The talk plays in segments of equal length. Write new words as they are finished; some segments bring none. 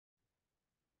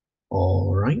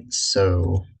All right,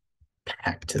 so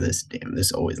back to this. Damn,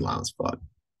 this always loud as fuck.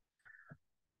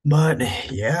 But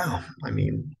yeah, I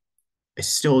mean, I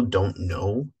still don't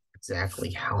know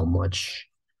exactly how much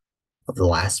of the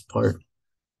last part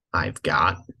I've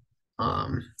got,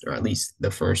 or at least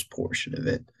the first portion of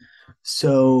it.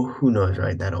 So who knows,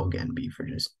 right? That'll again be for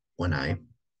just when I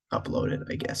upload it,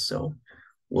 I guess. So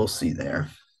we'll see there.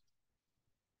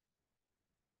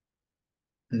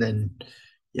 And then,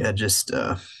 yeah, just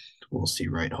we'll see,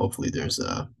 right? Hopefully there's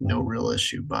no real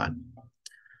issue, but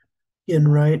in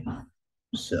right.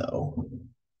 So,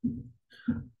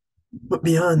 but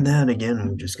beyond that, again,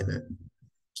 we're just gonna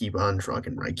keep on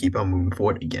trucking, right? Keep on moving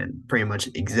forward again. Pretty much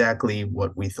exactly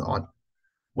what we thought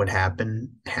would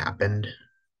happen happened,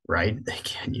 right?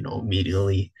 Again,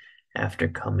 immediately after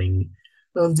coming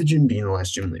of the gym being the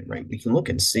last gym leader, right? We can look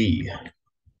and see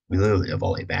we literally have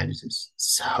all 8 bandages.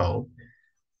 So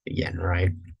again,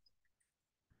 right?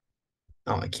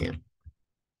 Oh, I can't.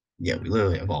 Yeah, we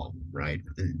literally have all, right?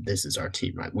 And this is our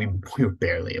team, right? We were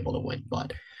barely able to win,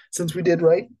 but since we did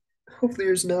right, hopefully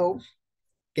there's no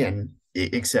again,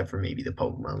 except for maybe the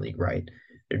Pokemon League, right?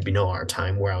 There'd be no hard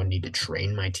time where I would need to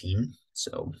train my team.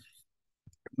 So,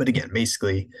 but again,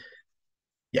 basically,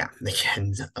 yeah,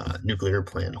 again, nuclear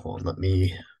plant. Hold on, let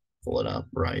me pull it up,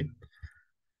 right?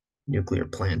 Nuclear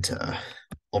plant,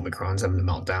 Omicron's having a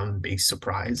meltdown. Big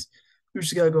surprise. We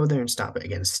just gotta go there and stop it.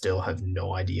 Again, still have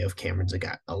no idea if Cameron's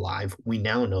alive. We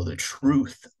now know the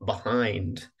truth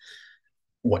behind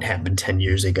what happened 10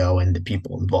 years ago and the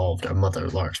people involved are Mother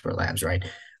Larkspur Labs, right?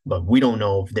 But we don't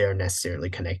know if they're necessarily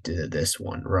connected to this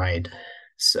one, right?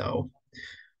 So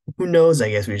who knows? I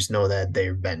guess we just know that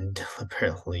they've been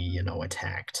deliberately,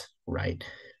 attacked, right?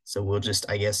 So we'll just,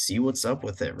 I guess, see what's up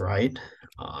with it, right?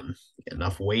 Um,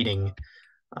 enough waiting.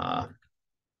 Uh,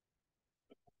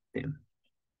 damn.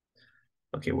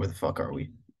 Okay, where the fuck are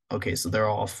we? Okay, so they're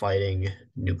all fighting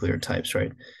nuclear types,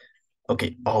 right?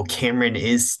 Okay. Oh, Cameron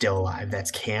is still alive.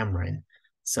 That's Cameron.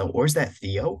 So, or is that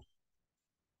Theo?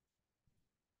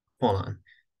 Hold on.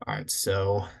 All right,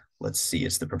 so let's see.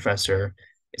 It's the professor.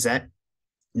 Is that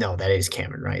no, that is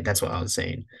Cameron, right? That's what I was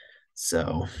saying.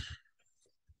 So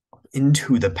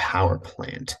into the power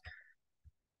plant.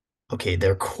 Okay,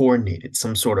 they're coordinated,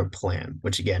 some sort of plan,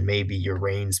 which again, maybe your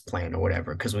Rain's plan or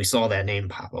whatever, because we saw that name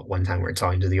pop up one time we were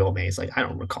talking to the old man. He's like, I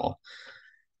don't recall.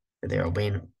 They're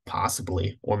obeying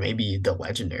possibly, or maybe the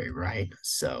legendary, right?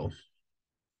 So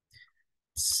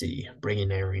let's see,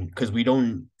 bringing Irene, because we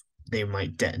don't, they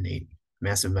might detonate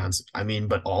massive amounts. I mean,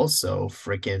 but also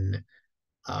freaking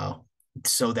Uh,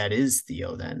 so that is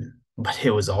Theo then. But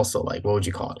it was also like, what would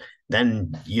you call it?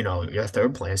 Then, your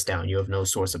third plan's down. You have no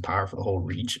source of power for the whole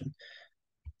region.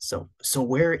 So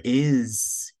where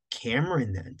is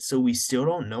Cameron then? So we still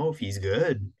don't know if he's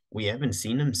good. We haven't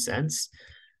seen him since.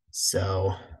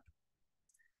 So,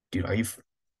 dude,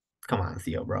 come on,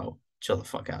 Theo, bro. Chill the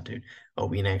fuck out, dude. Oh,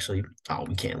 we can actually, oh,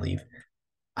 we can't leave.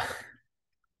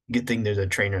 Good thing there's a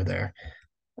trainer there.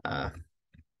 Let's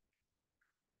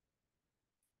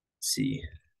see.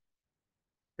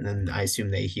 And then I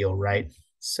assume they heal, right?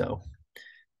 So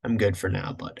I'm good for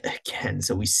now. But again,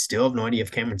 so we still have no idea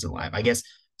if Cameron's alive. I guess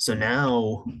so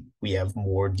now we have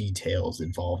more details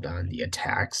involved on the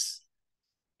attacks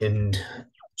and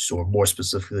sort of more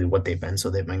specifically what they've been.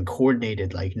 So they've been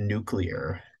coordinated like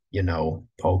nuclear,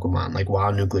 Pokemon, like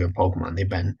wild nuclear Pokemon. They've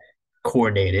been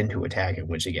coordinated into attacking,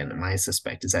 which again, my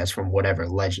suspect is that's from whatever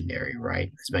legendary,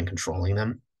 right, has been controlling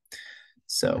them.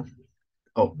 So,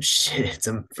 oh shit, it's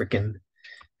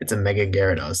a Mega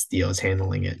Gyarados. Theo's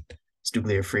handling it. It's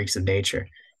nuclear freaks of nature.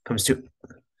 Comes to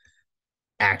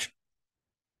action.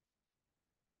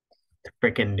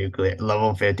 Freaking nuclear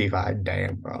level 55.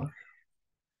 Damn, bro.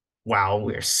 Wow,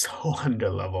 we're so under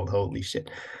leveled. Holy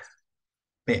shit.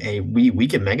 Hey, we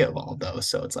can mega evolve though,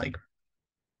 so it's like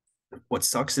what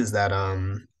sucks is that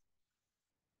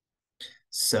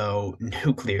so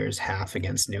nuclear is half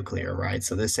against nuclear, right?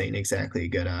 So this ain't exactly a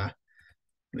good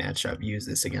matchup. Use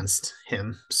this against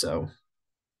him. So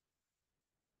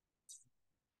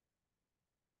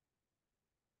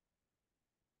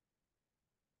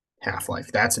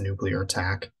Half-Life, that's a nuclear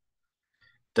attack.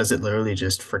 Does it literally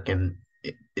just freaking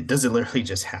it does it literally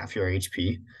just half your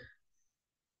HP?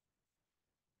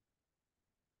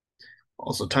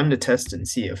 Also, time to test and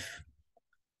see if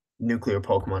nuclear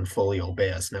Pokemon fully obey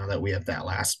us now that we have that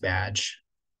last badge.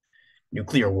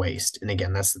 Nuclear waste. And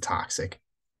again, that's the toxic.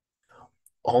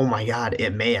 Oh my god,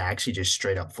 it may actually just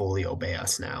straight up fully obey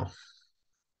us now.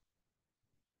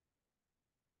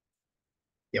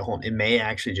 Yeah, hold on. It may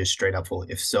actually just straight up fully.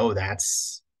 If so,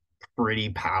 that's pretty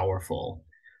powerful.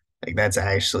 Like that's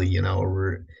actually,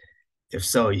 If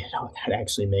so, that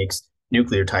actually makes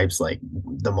nuclear types like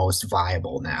the most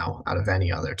viable now out of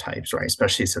any other types, right?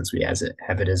 Especially since we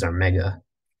have it as our mega.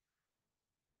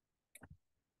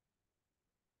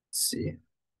 Let's see.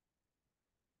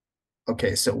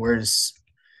 Okay, so where's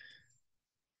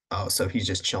oh, so he's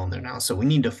just chilling there now. So we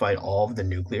need to fight all of the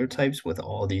nuclear types with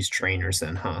all these trainers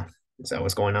then, huh? Is that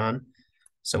what's going on?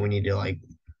 So we need to like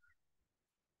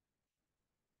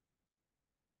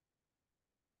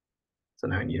so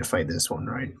now I need to fight this one,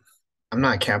 right? I'm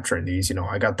not capturing these,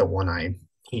 I got the one I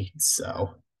need,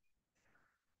 so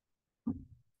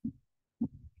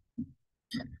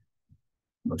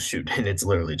oh shoot, and it's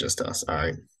literally just us. All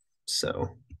right.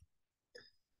 So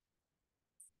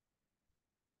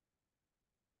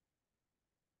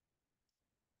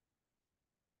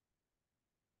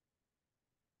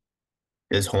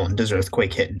does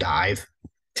Earthquake hit dive?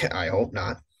 I hope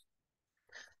not.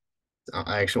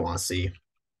 I actually want to see.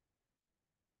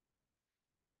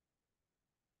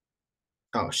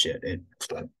 Oh shit! It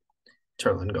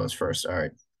Turlin goes first. All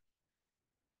right.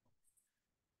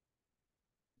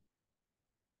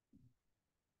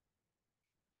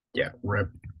 Yeah. Rip.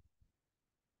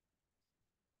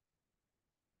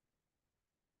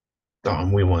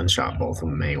 We one shot both of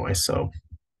them anyway. So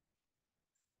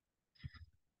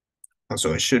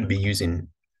it should be using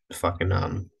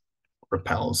fucking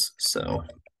repels. So let's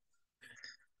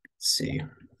see.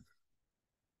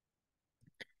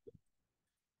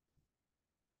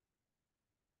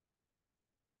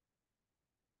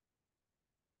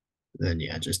 Then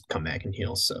yeah, just come back and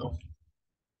heal. So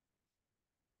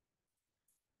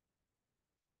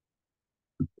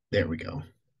there we go.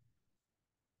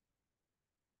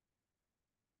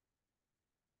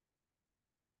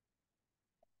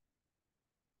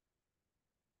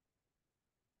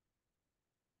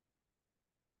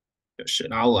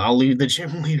 Shit. I'll leave the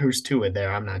gym leaders to it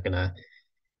there. I'm not gonna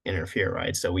interfere,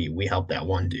 right? So we help that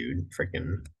one dude.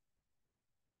 Freaking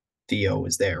Theo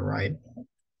is there, right?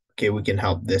 Okay, we can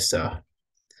help this Suki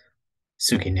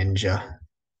Ninja. Let's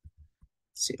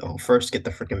see. Oh, first get the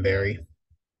freaking berry.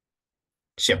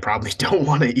 Shit, probably don't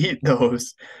want to eat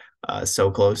those.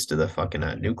 So close to the fucking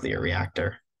nuclear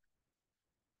reactor.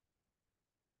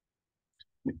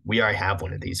 We already have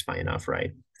one of these, fine enough, right?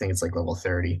 I think it's like level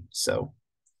 30. So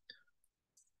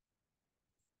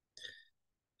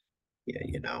yeah,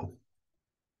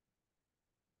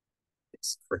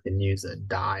 let's freaking use a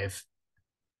dive.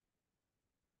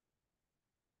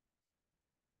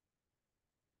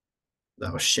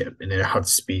 Oh shit, and it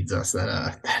outspeeds us.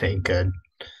 That ain't good.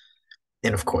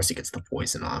 And of course he gets the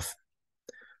poison off.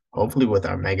 Hopefully with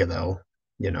our mega though,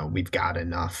 we've got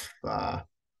enough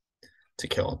to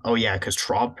kill. Oh yeah, because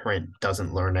Trawlprint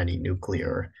doesn't learn any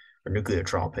nuclear or nuclear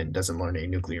Trawlprint doesn't learn any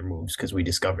nuclear moves because we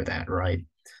discovered that, right?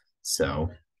 So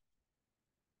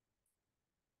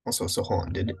also, so hold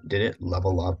on, did it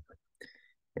level up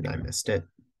and I missed it?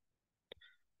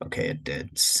 Okay, it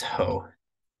did. So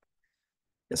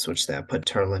let's switch that, put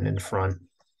Turlin in front.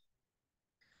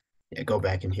 Yeah, go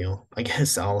back and heal. I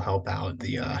guess I'll help out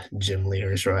the gym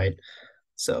leaders, right?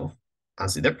 So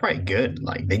honestly, they're probably good.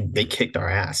 Like they kicked our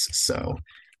ass. So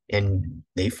and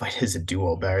they fight as a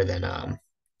duo better than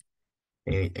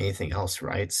anything else,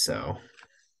 right? So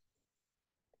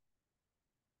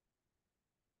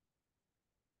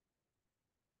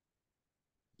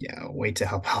yeah, way to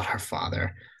help out our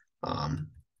father. Um,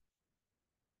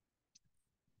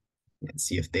 and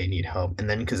see if they need help. And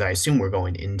then because I assume we're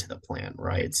going into the plant,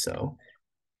 right? So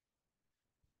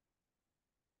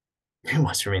it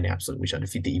must remain absolute. We shall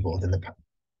defeat the evil within the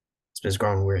space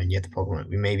ground we're in, yet the Pokemon.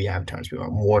 We may be avatars, we are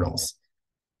mortals.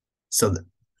 So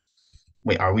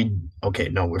wait, are we okay?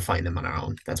 No, we're fighting them on our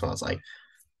own. That's what I was like.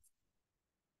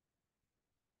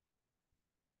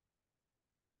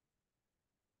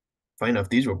 Funny enough,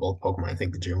 these were both Pokemon I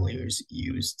think the gym leaders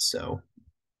used. So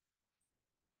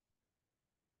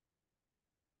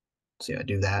yeah,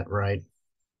 do that right.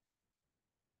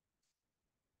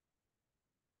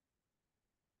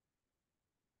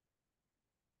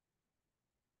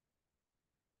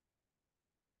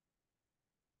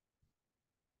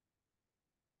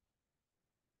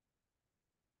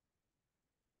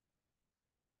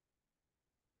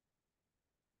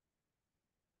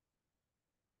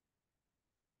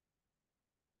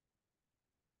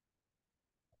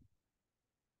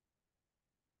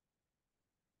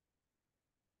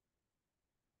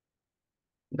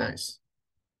 Nice.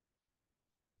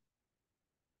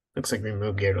 Looks like we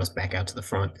moved Gyarados back out to the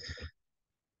front.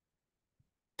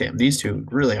 Damn, these two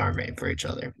really are made for each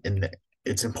other. And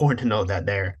it's important to note that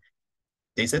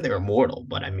they said they were mortal,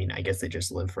 but I mean, I guess they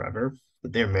just live forever.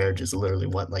 But their marriage is literally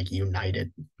what like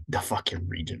united the fucking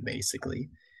region, basically.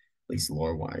 least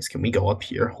lore wise. Can we go up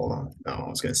here? Hold on. Oh, I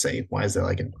was gonna say, why is there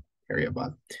like an area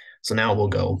bot? So now we'll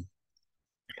go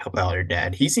help out her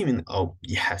dad. He's even oh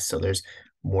yeah, so there's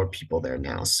more people there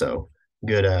now. So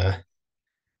good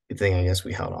good thing I guess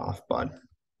we held off, but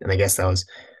and I guess that was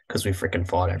because we freaking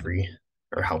fought every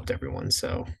or helped everyone.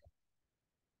 So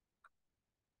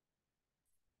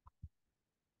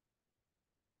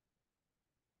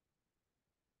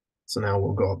now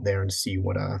we'll go up there and see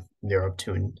what they're up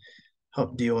to and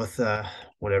help deal with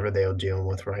whatever they're dealing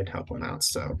with, right? Help them out.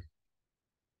 So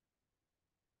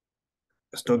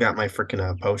still got my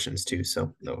freaking potions too.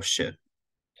 So oh shit.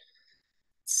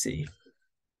 Let's see.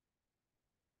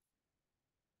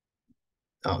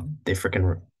 Oh, they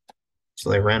freaking so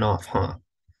they ran off, huh?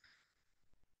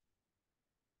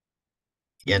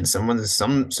 Yeah, and someone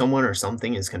or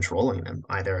something is controlling them.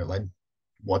 Either like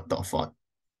what the fuck?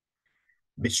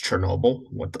 Bitch Chernobyl?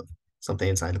 What the something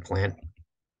inside the plant?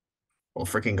 Well,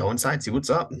 freaking go inside, see what's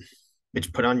up.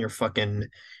 Bitch, put on your fucking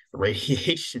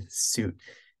radiation suit.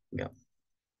 Yeah,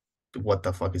 what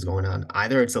the fuck is going on?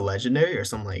 Either it's a legendary or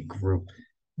some like group.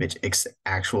 Bitch,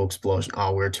 actual explosion.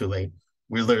 Oh, we're too late.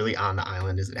 We're literally on the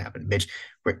island as it happened. Bitch,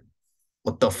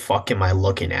 what the fuck am I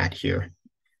looking at here?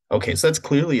 Okay, so that's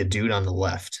clearly a dude on the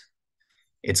left.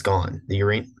 It's gone. The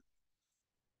uranium.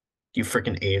 You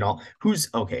freaking ate all. Who's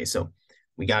okay? So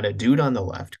we got a dude on the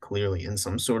left, clearly in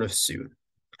some sort of suit.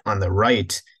 On the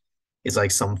right is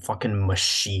like some fucking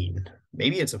machine.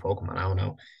 Maybe it's a Pokemon. I don't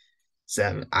know.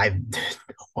 Seven. I have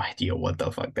no idea what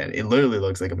the fuck that. It literally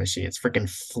looks like a machine. It's freaking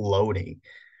floating.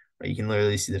 Right? You can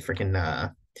literally see the freaking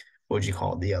what would you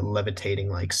call it? The levitating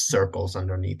like circles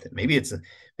underneath it. Maybe it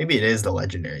is the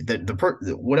legendary.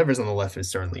 Whatever's on the left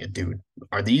is certainly a dude.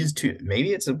 Are these two?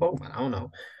 Maybe it's a Pokemon. I don't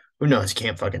know. Who knows?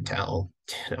 Can't fucking tell.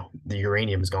 You know, the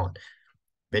uranium is gone.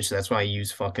 Bitch, that's why I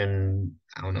use fucking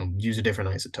I don't know, use a different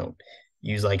isotope.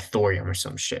 Use like thorium or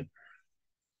some shit.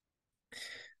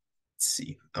 Let's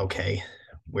see. Okay.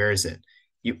 Where is it?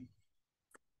 You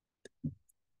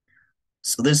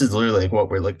so this is literally like what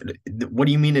we're looking at. What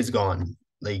do you mean it's gone?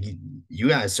 Like you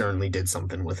guys certainly did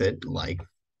something with it. Like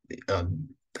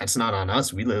that's not on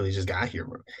us. We literally just got here.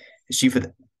 She for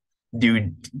the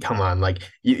dude, come on. Like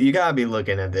you gotta be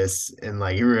looking at this and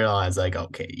like you realize like,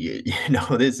 okay, you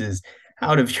know, this is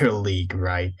out of your league,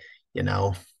 right? You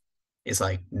know, it's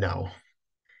like, no,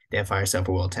 damn fire self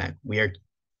will attack. We are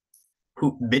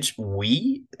who bitch,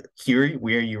 we here,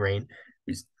 we are Urain.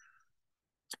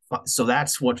 So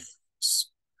that's what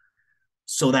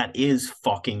so that is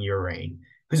fucking Urain.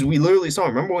 Because we literally saw,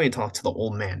 remember when we talked to the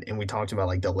old man and we talked about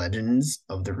like the legends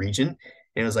of the region? And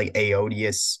it was like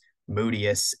Aodius,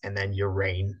 Moodius, and then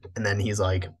Urain. And then he's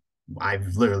like,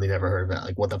 I've literally never heard of that.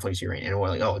 Like, what the fuck is Urain? And we're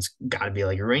like, oh, it's got to be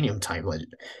like uranium type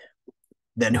legend.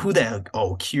 Then who the hell?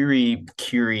 Oh, Curie,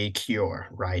 Cure,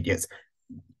 right? Yes,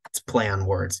 it's play on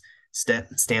words.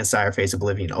 Stand sire face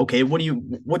oblivion. Okay,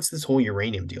 what's this whole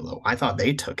uranium deal though? I thought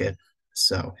they took it.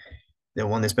 So the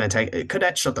one that's been attacked.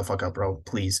 Cadet, shut the fuck up, bro.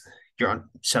 Please. You're on.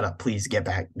 Shut up. Please get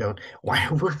back. Don't. Why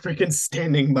are we freaking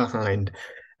standing behind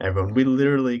everyone? We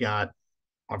literally got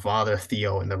our father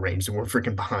Theo in the range, and we're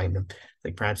freaking behind them.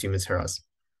 Like perhaps you misheard us.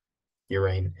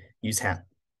 Urain, use hat.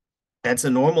 That's a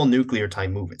normal nuclear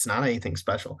time move. It's not anything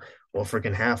special. Well,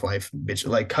 freaking Half Life, bitch,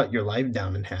 like cut your life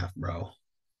down in half, bro.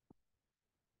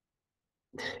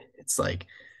 It's like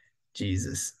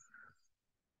Jesus.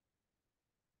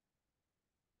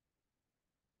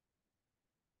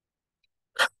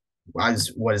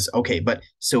 What is okay, but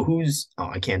so who's oh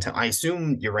I can't tell. I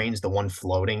assume Urain's the one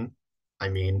floating. I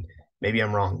mean, maybe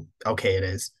I'm wrong. Okay, it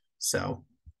is. So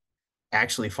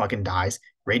actually fucking dies.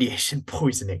 Radiation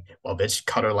poisoning. Well, bitch,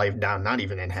 cut her life down, not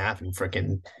even in half, and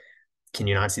freaking can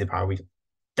you not see the power we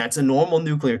that's a normal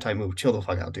nuclear type move. Chill the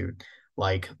fuck out, dude.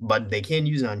 Like, but they can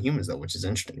use it on humans though, which is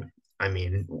interesting. I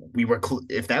mean,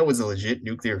 if that was a legit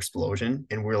nuclear explosion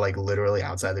and we're like literally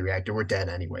outside the reactor, we're dead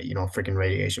anyway. You know, freaking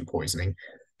radiation poisoning.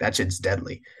 That shit's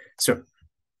deadly. So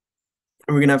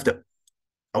we're gonna have to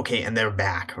okay, and they're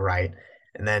back, right?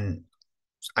 And then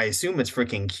I assume it's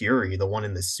freaking Curie, the one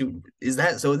in the suit. Is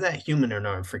that so? Is that human or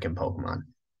not? Freaking Pokemon.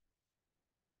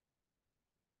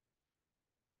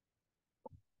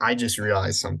 I just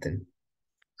realized something.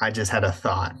 I just had a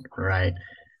thought, right?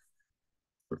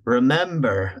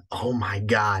 Remember, oh my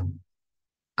God,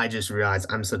 I just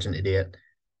realized I'm such an idiot.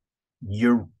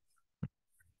 You're,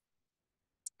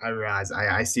 I realize,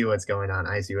 I see what's going on.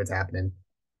 I see what's happening.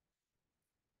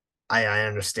 I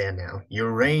understand now.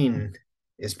 Your reign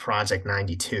is Project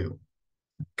 92,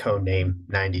 code name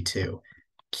 92.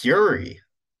 Curie,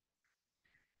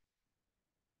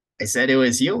 I said it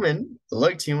was human,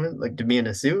 looked to be in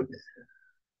a suit.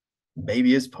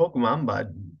 Baby is Pokemon,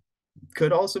 bud.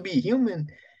 could also be human.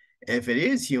 If it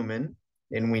is human,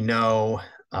 and we know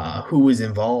who was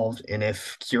involved, and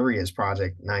if Curious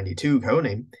Project 92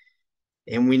 codename,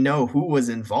 and we know who was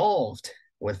involved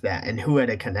with that and who had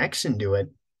a connection to it,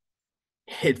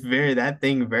 it very that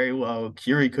thing very well,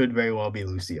 Curie could very well be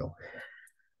Lucille.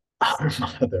 Our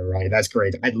mother, right? That's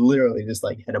great. I literally just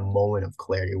like had a moment of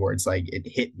clarity where it's like it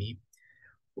hit me,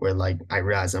 where like I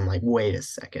realized I'm like, wait a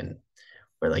second,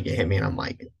 where like it hit me and I'm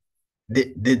like,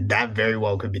 that very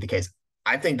well could be the case.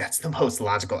 I think that's the most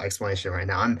logical explanation right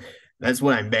now. That's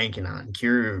what I'm banking on.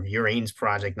 Urine's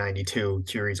Project 92,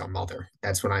 Curie's our mother.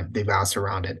 That's what they bounced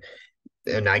around it.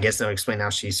 And I guess they'll explain how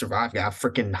she survived. Got a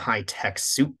freaking high tech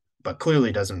suit, but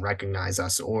clearly doesn't recognize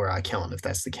us or kill him if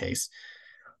that's the case.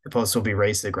 The post will be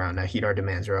raised to the ground. Now heed our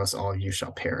demands, or else all of you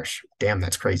shall perish. Damn,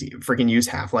 that's crazy. Freaking use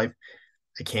Half Life.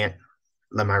 I can't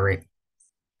let my rate.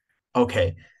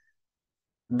 Okay,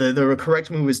 the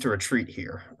correct move is to retreat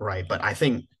here, right? But I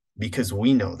think because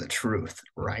we know the truth,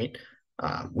 right?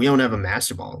 We don't have a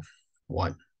master ball.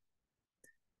 What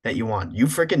that you want? You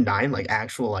freaking dying like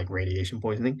actual like radiation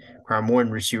poisoning, or more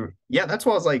enriched you. Yeah, that's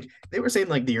why I was like, they were saying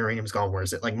like the uranium's gone. Where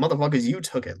is it? Like motherfuckers, you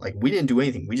took it. Like we didn't do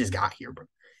anything. We just got here, bro.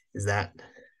 Is that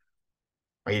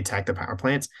why you attack the power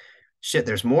plants? Shit,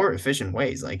 there's more efficient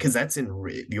ways. Like, cause that's in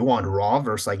you want raw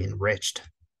versus like enriched.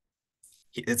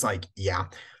 It's like, yeah,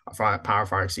 power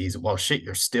fire sees, well, shit,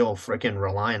 you're still freaking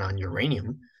relying on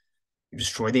uranium. You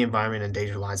destroy the environment and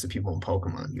endanger the lives of people in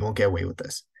Pokemon. You won't get away with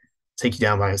this. Take you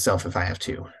down by yourself if I have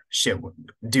to. Shit,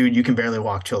 dude, you can barely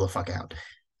walk. Chill the fuck out.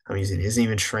 I'm using it isn't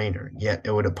even a trainer, yet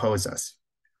it would oppose us.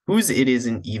 Whose it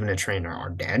isn't even a trainer? Our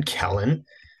dad, Kellen?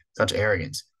 Such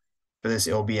arrogance. For this,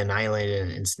 it'll be annihilated in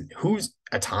an instant. Who's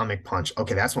Atomic Punch?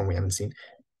 Okay, that's one we haven't seen.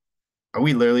 Are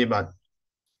we literally about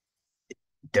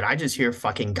did I just hear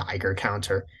fucking Geiger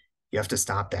counter? You have to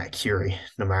stop that, Curie.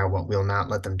 No matter what, we'll not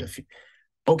let them defeat.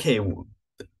 Okay,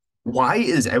 why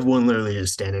is everyone literally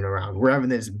just standing around? We're having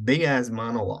this big ass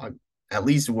monologue, at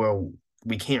least where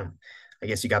we can. I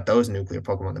guess you got those nuclear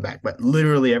Pokemon in the back, but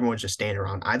literally everyone's just standing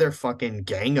around, either fucking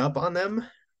gang up on them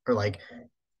or like,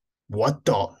 what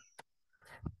the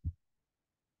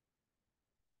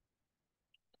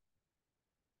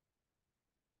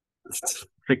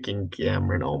freaking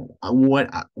Cameron? Oh,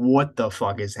 what the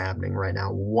fuck is happening right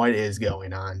now? What is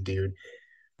going on, dude?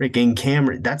 Freaking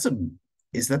Cameron. That's a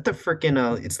is that the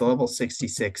freaking it's the level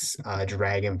 66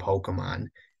 dragon Pokemon.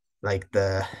 Like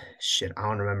the shit, I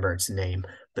don't remember its name,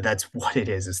 but that's what it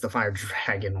is. It's the fire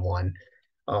dragon one.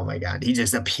 Oh my god. He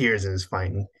just appears and is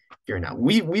fighting here now.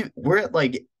 We're at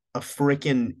like a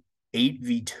freaking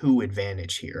 8v2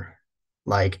 advantage here.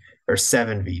 Like or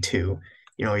 7v2.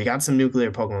 You know, you got some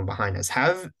nuclear Pokemon behind us.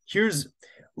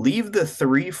 Leave the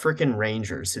three freaking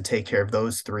Rangers to take care of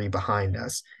those three behind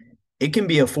us. It can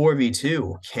be a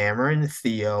 4v2, Cameron,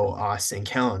 Theo, Austin,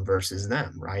 Kellen versus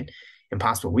them, right?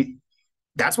 Impossible.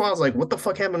 That's why I was like, what the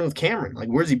fuck happened with Cameron? Like,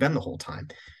 where's he been the whole time?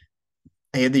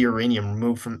 I had the uranium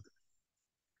removed from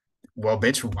well,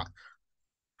 bitch,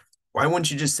 why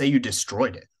wouldn't you just say you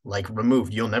destroyed it? Like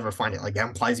removed, you'll never find it. Like that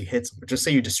implies you hit someone. Just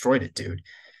say you destroyed it, dude.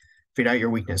 Figure out your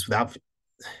weakness without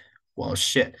well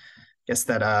shit. Guess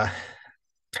that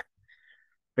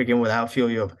freaking without fuel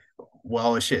you up.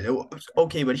 Well, shit.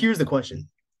 Okay, but here's the question.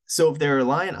 So if they're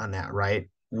relying on that, right?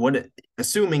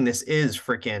 Assuming this is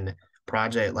freaking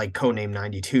project like codename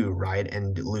 92, right?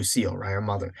 And Lucille, right? Her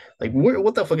mother. Like,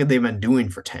 what the fuck have they been doing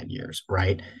for 10 years,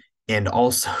 right? And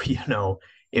also,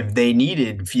 if they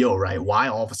needed fuel, right? Why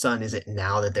all of a sudden is it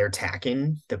now that they're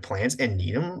attacking the plants and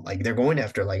need them? Like they're going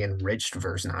after like enriched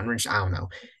versus non-enriched. I don't know.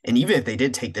 And even if they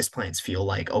did take this plant's fuel,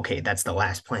 like okay, that's the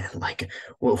last plant. Like,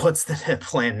 well, what's the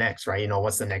plan next, right?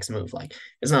 What's the next move? Like,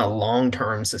 it's not a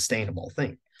long-term sustainable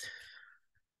thing.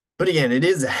 But again, it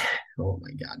is. Oh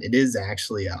my god, it is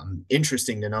actually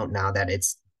interesting to note now that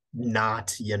it's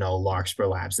not Larkspur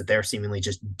Labs that they're seemingly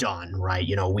just done, right?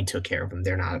 We took care of them.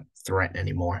 They're not a threat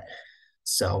anymore.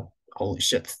 So, holy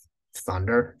shit,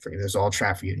 Thunder. There's all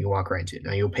trap for you, and you walk right into it.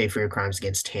 Now you'll pay for your crimes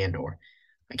against Tandor.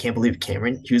 I can't believe it,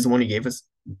 Cameron. He was the one who gave us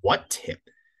what tip?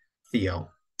 Theo.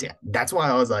 That's why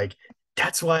I was like,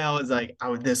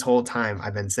 this whole time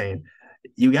I've been saying,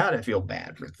 you gotta feel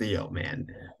bad for Theo, man.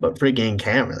 But freaking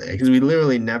Cameron, because we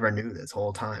literally never knew this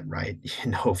whole time, right?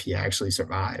 If he actually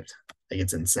survived. Like,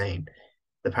 it's insane.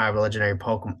 The power of a legendary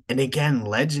Pokemon. And again,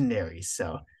 legendary.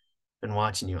 So, been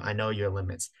watching you. I know your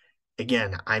limits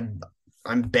again, I'm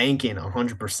banking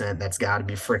 100% that's got to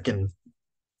be freaking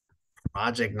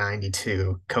Project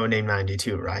 92, Codename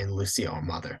 92, Ryan Lucio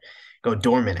Mother. Go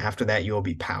dormant. After that, you will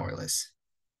be powerless.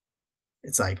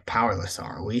 It's like, powerless,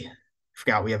 are we?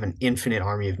 Forgot we have an infinite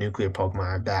army of nuclear Pokemon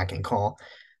our back and call.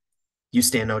 You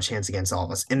stand no chance against all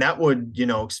of us. And that would,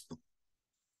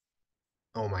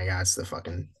 oh my God, it's the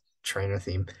fucking trainer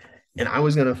theme. And I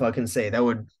was gonna fucking say that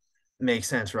would make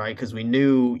sense, right? Because we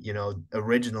knew,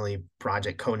 originally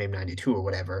Project Codename 92 or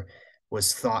whatever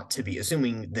was thought to be,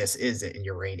 assuming this is it and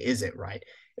your reign is it, right?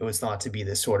 It was thought to be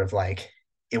this sort of like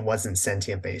it wasn't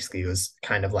sentient basically. It was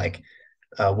kind of like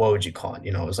what would you call it?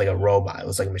 It was like a robot, it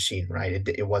was like a machine, right?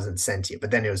 It wasn't sentient,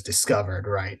 but then it was discovered,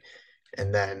 right?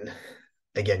 And then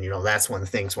again, that's when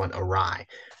things went awry,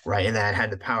 right? And that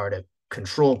had the power to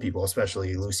control people,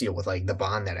 especially Lucia, with like the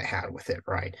bond that it had with it,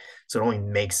 right? So it only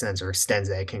makes sense or extends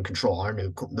that it can control our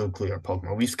nuclear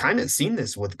Pokemon. We've kind of seen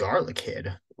this with Garlic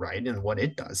Kid, right? And what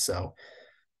it does. So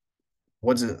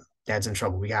what's it? Dad's in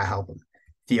trouble. We gotta help him.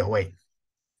 Theo, wait.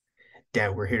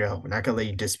 Dad, we're here to help. We're not gonna let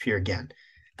you disappear again.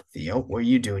 Theo, what are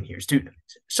you doing here? Dude,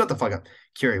 shut the fuck up.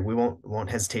 Curie, we won't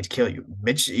hesitate to kill you.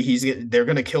 Bitch, they're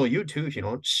gonna kill you too if you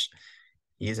don't. Shh.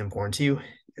 He is important to you.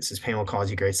 This pain will cause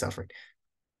you great suffering.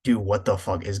 Dude, what the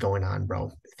fuck is going on,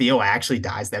 bro? Theo actually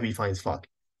dies. That'd be funny as fuck.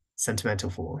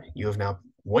 Sentimental fool. You have now.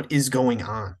 What is going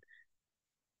on?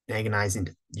 Agonizing.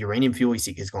 Uranium fuel we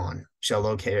seek is gone. Shall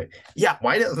locate it. Yeah,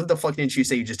 why the fuck didn't you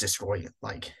say you just destroy it?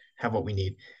 Like, have what we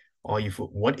need. All you fool.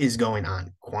 What is going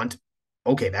on?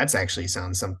 Okay, that's actually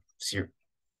sounds some.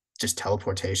 Just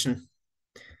teleportation.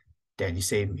 Dad, you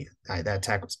saved me. That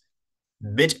attack was.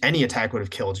 Bitch, any attack would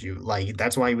have killed you. Like,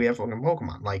 that's why we have fucking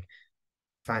Pokemon. Like,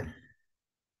 fine.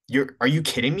 Are you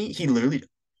kidding me?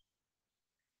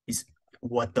 He's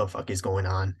what the fuck is going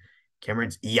on?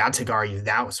 Cameron's Yatagari,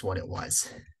 that was what it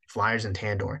was. Flyers and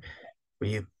Tandor. Will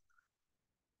you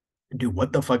dude,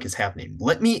 what the fuck is happening?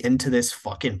 Let me into this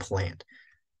fucking plant.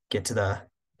 Get to the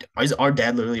is our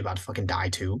dad literally about to fucking die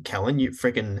too? Kellen, you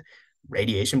freaking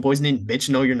radiation poisoning? Bitch,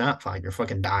 no, you're not fine. You're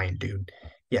fucking dying, dude.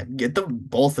 Yeah, get the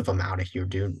both of them out of here,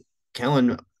 dude.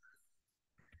 Kellen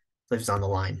lives on the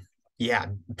line. Yeah,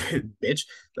 bitch,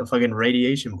 the fucking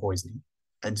radiation poisoning.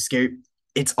 I'm scared.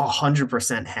 It's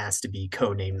 100% has to be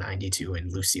codename 92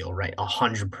 and Lucille, right?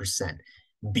 100%.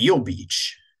 Beale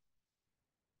Beach.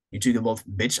 You two can both,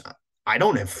 bitch. I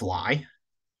don't have fly.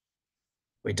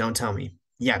 Wait, don't tell me.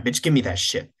 Yeah, bitch, give me that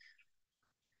shit.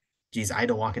 Jeez, I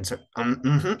don't walk in.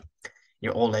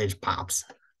 Your old age pops.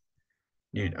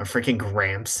 Dude, a freaking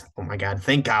Gramps. Oh my God.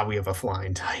 Thank God we have a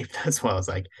flying type. That's why I was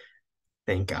like,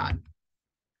 thank God.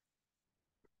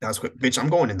 That was quick. Bitch, I'm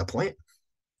going in the plant.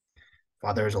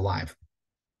 Father is alive.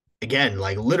 Again,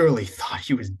 like literally thought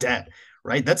he was dead,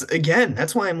 right?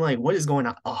 That's why I'm like, what is going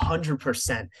on?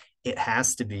 100%. It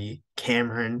has to be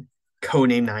Cameron,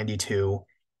 codename 92,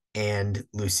 and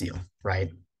Lucille, right?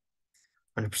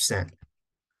 100%.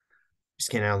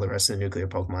 Just can't handle the rest of the nuclear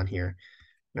Pokemon here.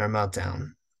 They're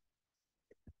meltdown.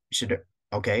 Should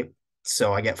okay.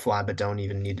 So I get fly, but don't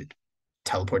even need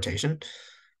teleportation. Let's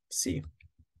see.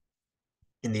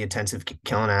 In the intensive,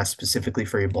 Kellen asked specifically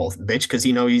for you both, bitch, because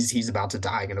he knows he's about to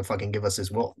die, gonna fucking give us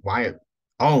his will. Why?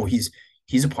 Oh, he's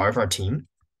a part of our team.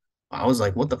 I was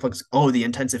like, what the fuck's oh, the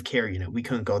intensive care unit. We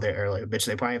couldn't go there earlier. Bitch,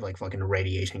 they probably have like fucking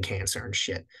radiation cancer and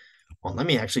shit. Well, let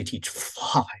me actually teach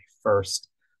fly first.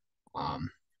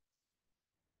 Um,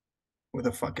 where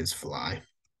the fuck is fly?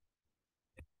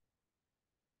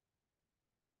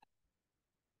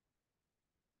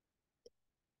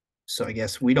 So I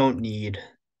guess we don't need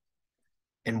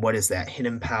and what is that?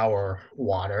 Hidden power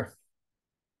water.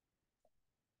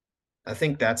 I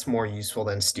think that's more useful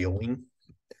than steel wing,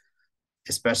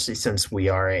 especially since we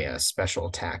are a special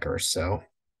attacker. So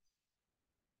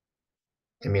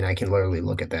I mean, I can literally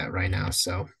look at that right now.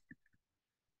 So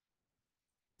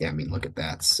yeah, I mean, look at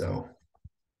that. So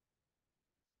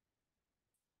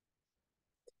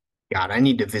God, I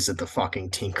need to visit the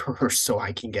fucking Tinkerer so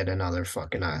I can get another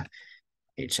fucking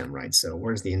HM, right? So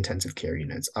where's the intensive care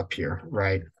unit? It's up here,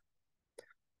 right?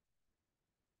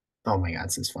 Oh my God,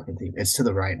 it's this fucking thing. It's to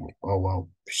the right. Oh well,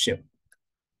 shit.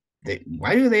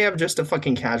 Why do they have just a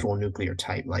fucking casual nuclear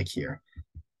type like here?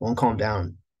 Won't calm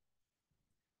down.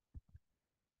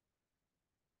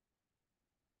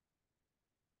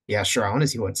 Yeah, sure. I want to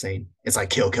see what it's saying. It's like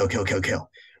kill, kill, kill, kill, kill.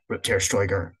 Rip, tear,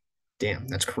 striker. Damn,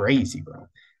 that's crazy, bro.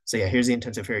 So yeah, here's the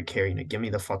intensive care unit. Give me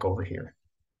the fuck over here.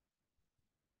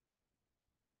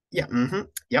 Yeah,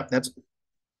 Yep, that's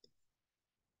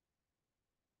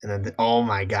and then oh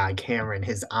my God, Cameron,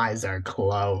 his eyes are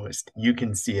closed. You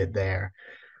can see it there.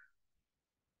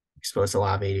 Exposed to a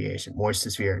lot of radiation.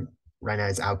 Moistosphere. Right now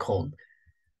it's out cold.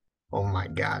 Oh my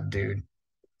God, dude.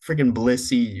 Freaking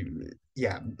Blissey.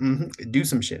 Yeah, do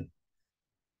some shit.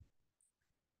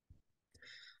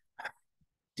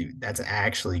 Dude, that's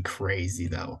actually crazy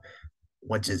though.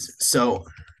 Which is so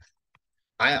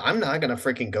I'm not gonna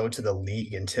freaking go to the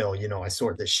league until, I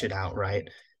sort this shit out, right?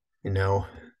 You know,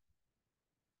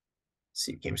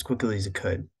 see games quickly as it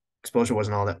could. Exposure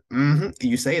wasn't all that.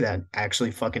 You say that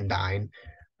actually fucking dying.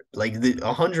 Like the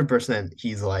 100%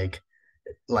 he's like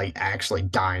actually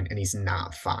dying and he's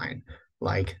not fine.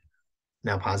 Like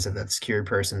now positive that security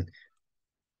person,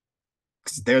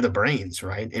 because they're the brains,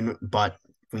 right? And but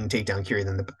we can take down Curie,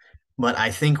 then the but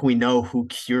I think we know who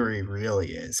Curie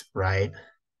really is, right?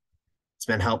 It's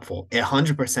been helpful.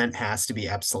 100% has to be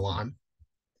Epsilon.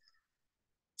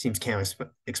 Seems can't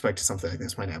expect something like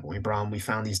this might happen. We brought him, we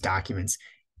found these documents,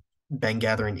 been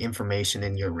gathering information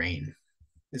in your reign.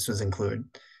 This was included.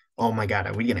 Oh my god,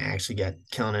 are we gonna actually get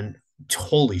Killinan?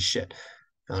 Holy shit.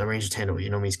 On a range of Tandem, you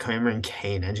know me, he's Cameron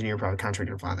Kane, engineer, private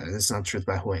contractor, father. This is not the truth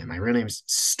about who I am. My real name is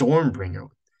Stormbringer.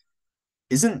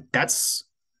 Isn't that's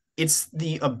it's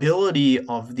the ability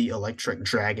of the electric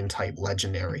dragon type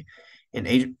legendary. And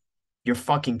age you're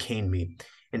fucking Kane me.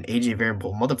 An AJ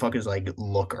variable motherfuckers like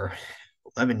Looker.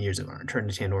 11 years ago, I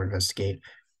returned to Tandor to investigate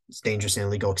it's dangerous and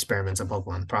illegal experiments on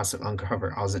Pokemon. In the process of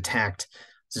uncover, I was attacked,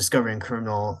 was discovering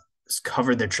criminal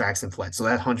covered their tracks and fled. So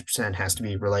that 100% has to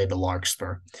be related to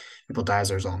Larkspur. People die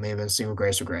as a result. May have been a single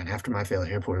greatest regret. After my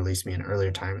failure, airport released me in early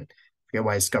retirement. Forget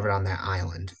why I discovered on that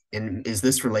island. And is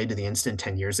this related to the incident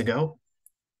 10 years ago?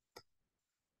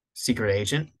 Secret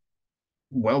agent?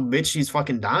 Well, bitch, she's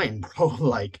fucking dying, bro.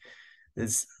 Like,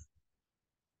 it's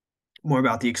more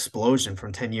about the explosion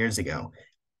from 10 years ago.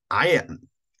 I,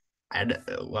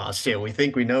 well, shit, we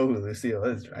think we know who Lucille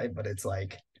is, right? But it's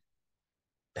like,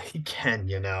 he can,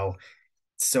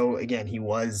 So again, he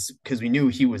was, because we knew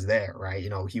he was there, right?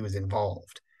 He was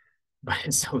involved.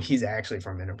 But so he's actually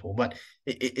from Interpol. But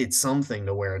it's something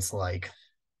to where it's like,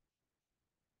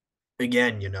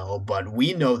 again, but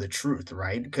we know the truth,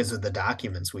 right? Because of the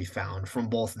documents we found from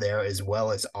both there as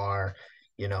well as our,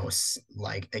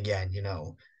 like again,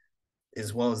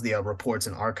 as well as the reports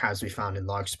and archives we found in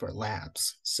Larkspur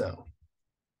Labs. So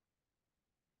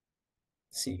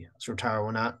let's see, let's retire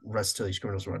or not. Rest till these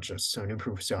criminals were just so new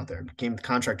proof is out there. Became the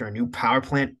contractor, a new power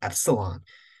plant, Epsilon.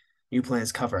 New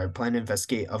plans cover. I plan to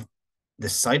investigate of the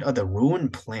site of the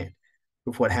ruined plant.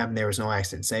 With what happened, there was no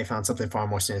accident. Say, I found something far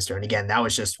more sinister. And again, that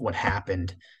was just what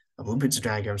happened. A blueprints of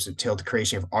diagrams detailed the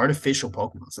creation of artificial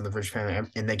Pokemon. So the Virgin Family,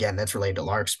 and again, that's related to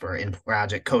Larkspur in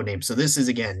Project Codename. So this is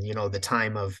again, the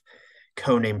time of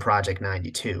Codename Project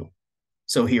 92.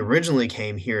 So he originally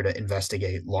came here to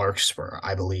investigate Larkspur,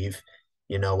 I believe,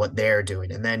 what they're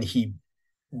doing. And then he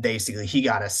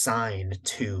got assigned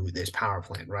to this power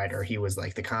plant, right? Or he was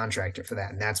like the contractor for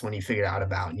that. And that's when he figured out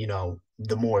about,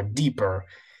 the more deeper,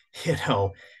 you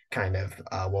know, kind of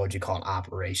what would you call it,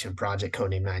 operation, Project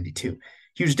Codename 92.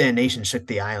 Huge detonation shook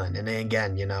the island. And then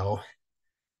again,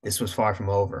 this was far from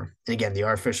over. And again, the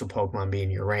artificial Pokemon being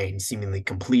Urain seemingly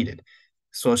completed.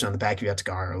 Explosion on the back of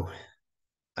Yatagaru.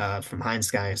 From Heinz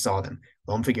Sky, I saw them.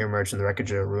 Lone figure emerged from the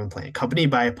wreckage of a ruined planet, accompanied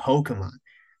by a Pokemon.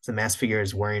 The masked figure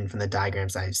is wearing from the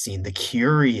diagrams I've seen. The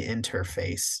Curie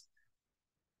interface.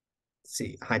 Let's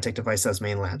see, high-tech device has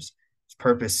main labs. Its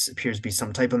purpose appears to be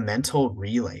some type of mental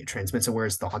relay. It transmits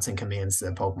Aware's thoughts and commands to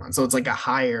the Pokemon. So it's like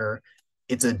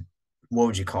it's a, what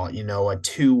would you call it? A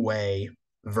two-way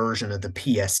version of the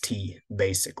PST,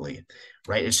 basically,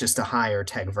 right? It's just a higher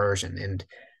tech version. And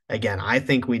again, I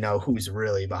think we know who's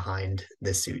really behind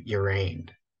this suit, Urain.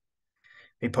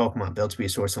 A Pokemon built to be a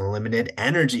source of unlimited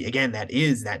energy. Again,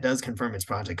 that does confirm its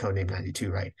Project Codename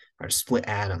 92, right? Are split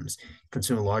atoms,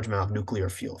 consume a large amount of nuclear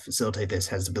fuel. Facilitate this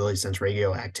has the ability to sense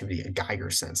radioactivity, a Geiger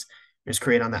sense. It was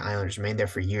created on the island, remained there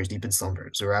for years, deep in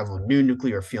slumber. The arrival of new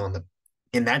nuclear fuel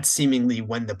and that's seemingly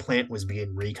when the plant was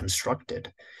being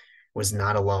reconstructed, was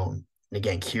not alone. And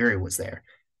again, Curie was there.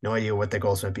 No idea what their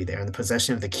goals might be there. In the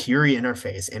possession of the Curie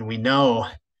interface, and we know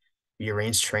the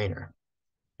arranged trainer,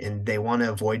 and they want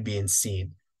to avoid being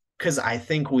seen. Because I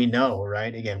think we know,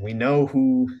 right? Again, we know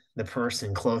who the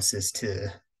person closest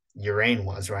to Urain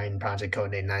was, right? In Project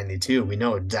Codename 92. We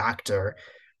know Dr.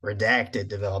 Redacted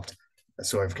developed a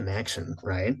sort of connection,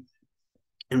 right?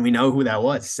 And we know who that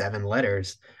was, 7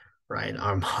 letters, right?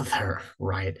 Our mother,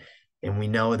 right? And we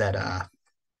know that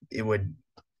it would,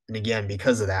 and again,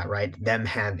 because of that, right? Them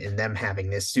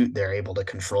having this suit, they're able to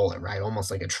control it, right?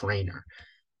 Almost like a trainer.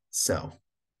 So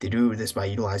they do this by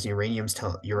utilizing Uranium's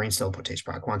teleportation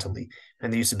power, quantum leap,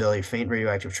 and the usability of faint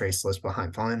radioactive trace left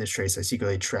behind. Following this trace, I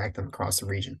secretly tracked them across the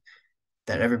region.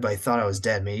 That everybody thought I was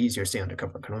dead made it easier to stay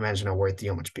undercover. I couldn't imagine how worth the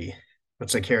deal much be.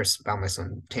 Much I care about my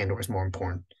son, Tandor is more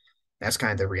important. That's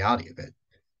kind of the reality of it.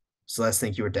 So let's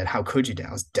think you were dead. How could you die?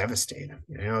 I was devastated.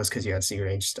 It's because you had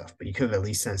secret age stuff, but you could have at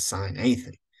least sent a sign,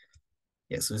 anything.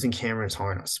 Yes, losing camera is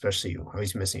hard, especially you.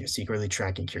 Always missing. You're secretly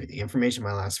tracking Curie. The information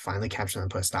my last finally captured and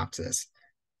put a stop to this.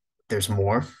 There's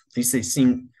more. At least they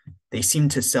seem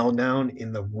to settle down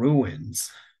in the ruins.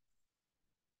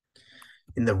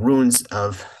 In the ruins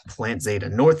of Plant Zeta,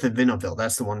 north of Vinnoville.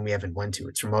 That's the one we haven't went to.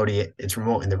 It's remote. It's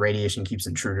remote, and the radiation keeps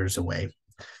intruders away.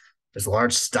 There's a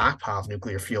large stockpile of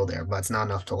nuclear fuel there, but it's not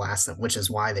enough to last them, which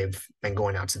is why they've been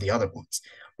going out to the other ones.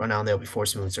 Run down, they'll be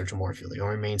forced to move in search of more fuel. The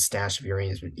only main stash of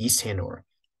uranium is in East Handor.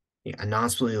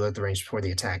 Anonymously alert the range before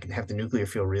the attack and have the nuclear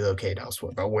fuel relocated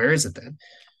elsewhere. But where is it then?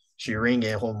 Should uranium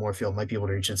get a hold more fuel, might be able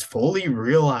to reach its fully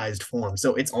realized form.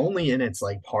 So it's only in its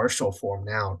like partial form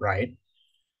now, right?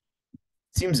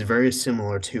 Seems very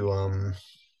similar to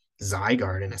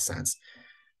Zygarde in a sense.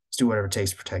 Let's do whatever it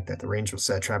takes to protect that. The range will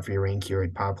set a trap for uranium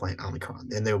cured power plant Omicron.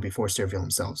 Then they will be forced to reveal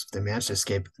themselves. If they manage to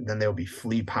escape, then they will be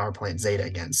flee power plant Zeta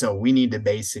again. So we need to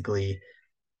basically,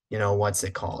 what's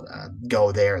it called?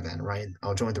 Go there then, right?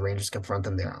 I'll join the Rangers, confront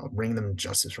them there. I'll bring them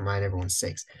justice, remind everyone's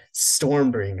sakes.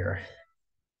 Stormbringer.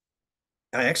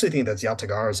 I actually think that's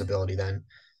Yatagara's ability then.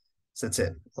 So that's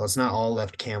it. Well, it's not all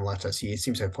left Cam left us. He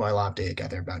seems to have quite a lot of data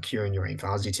together about curing uranium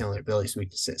files, detailing their abilities and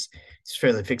weaknesses. He's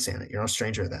fairly fixated on it. You're no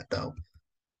stranger to that, though.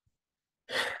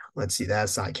 Let's see that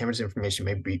aside. Cameron's information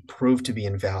may be proved to be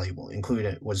invaluable.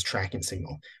 Included was tracking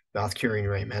signal. Valve curing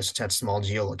uranium managed to touch small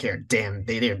geolocator. Damn,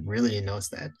 they didn't notice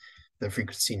that. The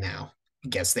frequency now.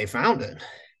 Guess they found it.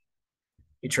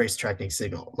 You trace tracking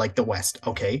signal, like the west.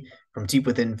 Okay. From deep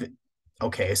within.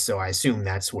 Okay, so I assume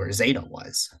that's where Zeta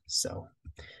was. So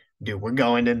dude, we're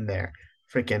going in there.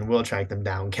 Freaking, we'll track them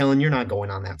down. Kellen, you're not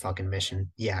going on that fucking mission.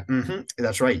 Yeah,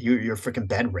 that's right. You're freaking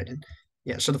bedridden.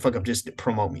 Yeah, shut the fuck up. Just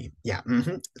promote me. Yeah,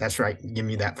 that's right. Give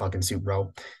me that fucking suit,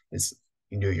 bro. It's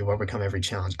you can do it. You'll overcome every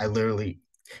challenge. I literally,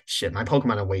 shit, my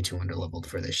Pokemon are way too underleveled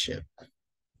for this shit.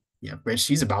 Yeah, Rich,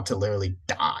 she's about to literally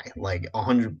die. Like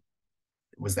 100.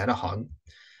 Was that a hug?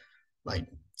 Like,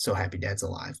 so happy Dad's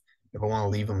alive. Never want to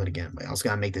leave him again, but I also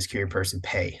gotta make this curious person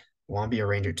pay. I want to be a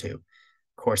ranger too.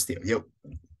 Of course, the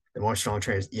more strong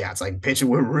trainers, yeah, it's like, bitch,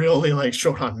 we're really like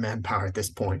short on manpower at this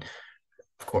point.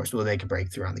 Of course, we'll make a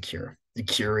breakthrough on the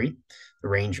Curie, the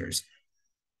Rangers.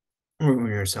 Removing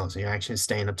yourselves, your actions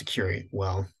staying up to Curie.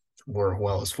 Well, were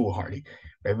well as foolhardy.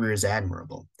 Bravery is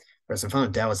admirable. Whereas I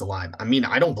found Dad was alive. I mean,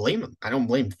 I don't blame him. I don't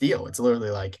blame Theo. It's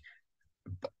literally like,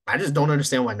 I just don't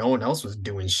understand why no one else was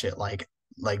doing shit. Like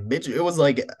bitch, it was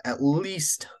like at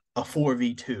least a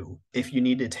 4v2 if you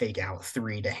need to take out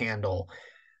three to handle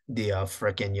the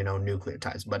freaking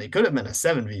nucleotides, but it could have been a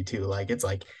 7v2. Like it's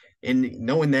like in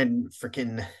knowing that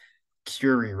freaking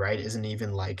Curie, right, isn't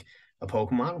even like a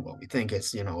Pokemon. Well, we think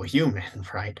it's a human,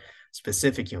 right,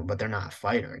 specific human, but they're not a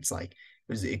fighter. It's like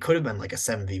it could have been like a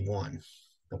 7v1.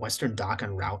 The Western Dock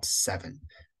on Route 7,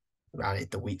 Route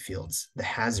 8, the wheat fields, the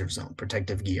hazard zone,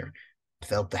 protective gear,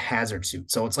 develop the hazard suit.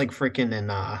 So it's like freaking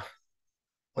in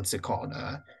what's it called,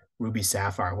 Ruby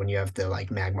Sapphire, when you have the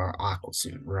like magma aqua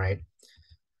suit, right?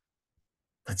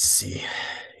 Let's see.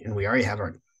 And we already have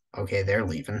our okay, they're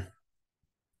leaving.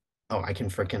 Oh, I can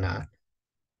freaking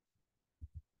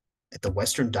at the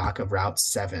western dock of Route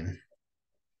 7.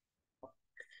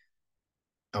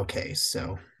 Okay,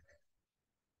 so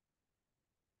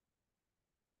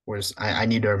where's I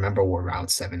need to remember where Route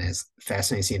 7 is.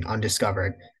 Fascinating scene,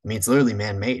 undiscovered. I mean, it's literally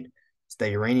man-made. So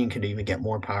the uranium could even get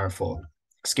more powerful.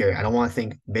 Scary. I don't want to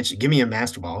think, bitch, give me a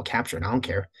master ball, I'll capture it. I don't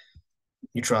care.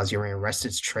 Neutralize uranium, arrest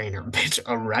its trainer. Bitch,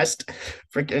 arrest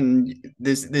freaking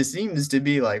this seems to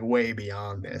be like way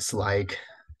beyond this. Like,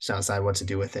 just outside what to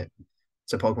do with it.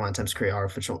 So Pokemon attempts to create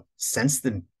artificial since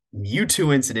the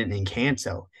Mewtwo incident in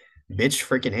Kanto. Bitch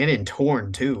freaking and in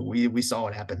Torn too. We saw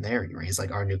what happened there. He's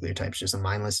like our nuclear type's just a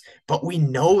mindless, but we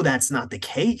know that's not the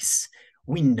case.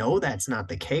 We know that's not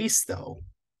the case though.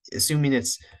 Assuming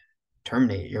it's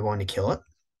terminate, you're going to kill it.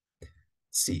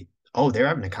 Let's see. Oh, they're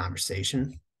having a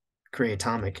conversation. Create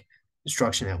atomic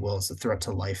destruction at will is a threat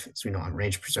to life, as we know on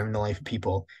range, preserving the life of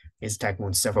people. His attack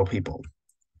wounds several people.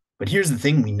 But here's the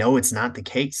thing, we know it's not the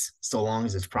case, so long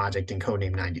as it's Project in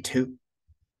Codename 92.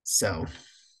 So,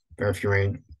 Earth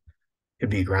uranium could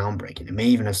be groundbreaking. It may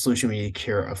even have solution we need to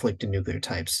cure afflicted nuclear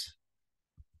types.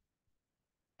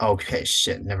 Okay,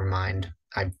 shit, never mind.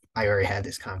 I already had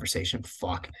this conversation.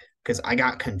 Fuck. Because I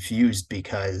got confused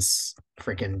because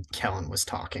freaking Kellen was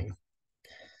talking.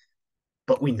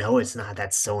 But we know it's not.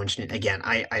 That's so interesting. Again,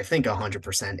 I think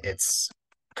 100% it's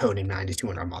Codename 92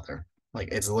 and our mother. Like,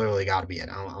 it's literally got to be it.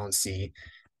 I don't see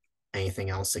anything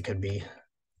else it could be.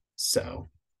 So,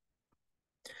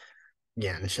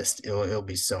 yeah, it's just it'll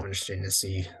be so interesting to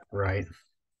see, right?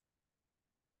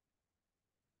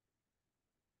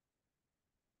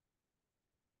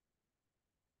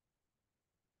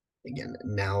 Again,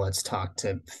 now let's talk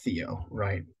to Theo,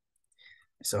 right?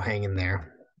 So hang in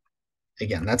there.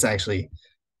 Again, that's actually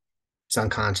he's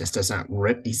unconscious, does not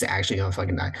rip. He's actually gonna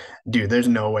fucking die. Dude, there's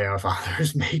no way our father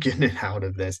is making it out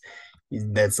of this.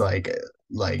 That's like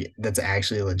that's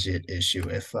actually a legit issue.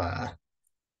 If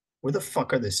where the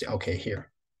fuck are this? Okay,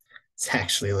 here. It's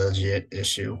actually a legit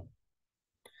issue.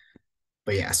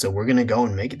 But yeah, so we're gonna go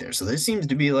and make it there. So this seems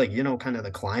to be like, kind of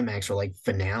the climax or like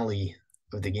finale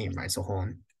of the game, right? So hold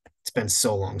on. It's been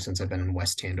so long since I've been in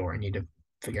West Tandor. I need to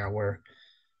figure out where.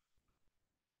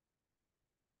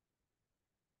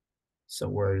 So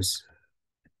where's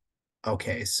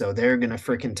okay, so they're gonna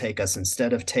freaking take us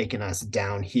instead of taking us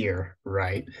down here,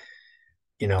 right?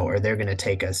 Or they're gonna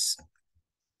take us,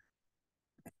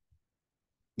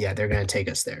 yeah, they're gonna take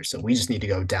us there. So we just need to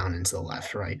go down and to the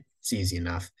left, right? It's easy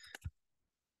enough.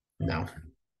 No.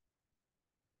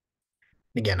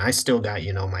 Again, I still got,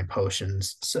 my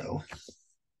potions, so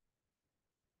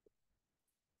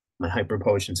my hyper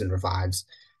potions and revives.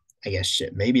 I guess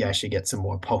shit. Maybe I should get some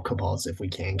more Pokeballs if we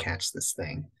can catch this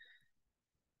thing.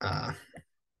 Uh,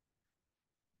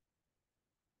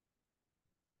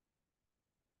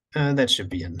 that should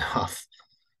be enough.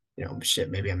 Shit,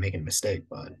 maybe I'm making a mistake,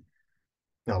 but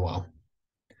oh well.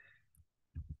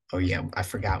 Oh yeah, I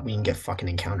forgot we can get fucking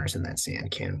encounters in that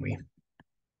sand, can we?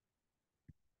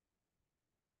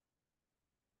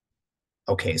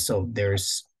 Okay, so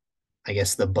there's I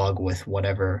guess the bug with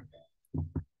whatever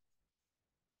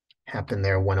happened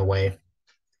there went away. Let's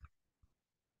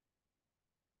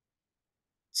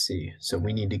see. So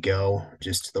we need to go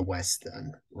just to the west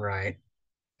then, right?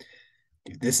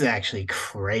 Dude, this is actually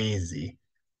crazy.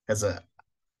 As a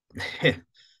this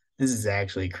is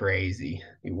actually crazy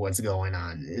what's going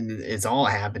on. And it's all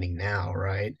happening now,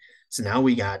 right? So now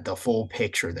we got the full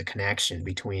picture, the connection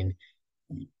between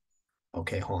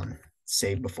okay, hold on.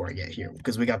 Save before I get here.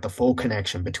 Because we got the full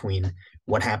connection between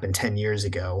what happened 10 years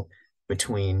ago,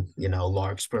 between,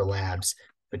 Larkspur Labs,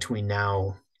 between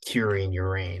now Curie and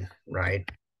Urain, right?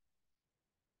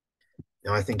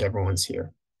 Now I think everyone's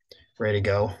here. Ready to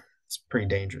go. It's pretty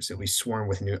dangerous. If we swarm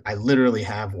with new, I literally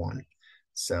have one.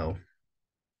 So,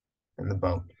 in the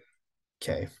boat.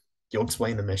 Okay. You'll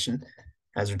explain the mission.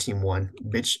 Hazard Team 1.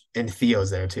 Bitch, and Theo's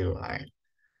there too. All right.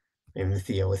 Maybe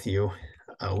Theo with you.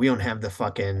 We don't have the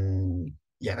fucking.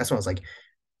 Yeah, that's what I was like.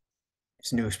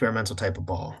 It's a new experimental type of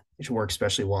ball. It should work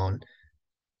especially well on.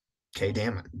 Okay,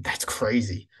 damn it. That's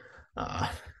crazy. Uh,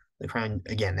 they probably,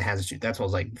 again, the hazard shoot. That's what I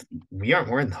was like. We aren't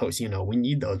wearing those, we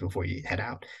need those before you head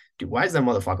out. Dude, why is that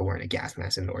motherfucker wearing a gas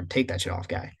mask indoor? Take that shit off,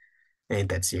 guy. It ain't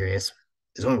that serious.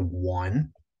 There's only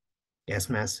one gas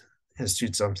mask. Has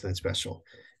shoot something special.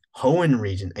 Hoenn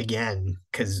region, again,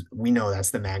 because we know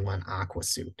that's the magma and aqua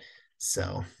suit.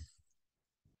 So,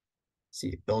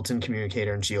 see, built-in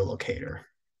communicator and geolocator.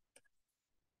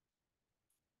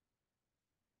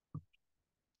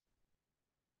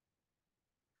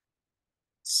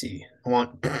 See, I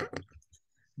want.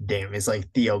 Damn, it's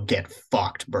like Theo, get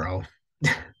fucked, bro.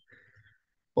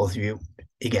 Both of you.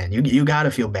 Again, you gotta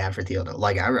feel bad for Theo though.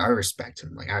 Like I respect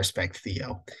him. Like I respect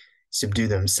Theo. Subdue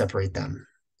them, separate them,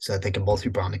 so that they can both be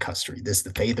brought into custody. This is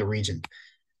the fate of the region.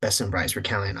 Best and Bryce, we're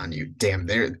counting on you. Damn,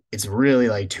 there it's really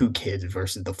like two kids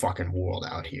versus the fucking world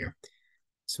out here.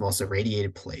 It's the most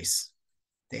irradiated place.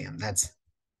 Damn, that's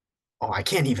oh, I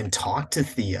can't even talk to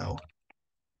Theo.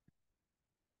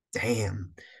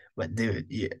 Damn. But dude,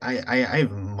 yeah, I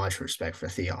have much respect for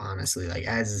Theo, honestly.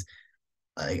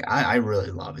 I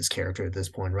really love his character at this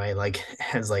point, right? Like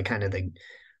has like kind of the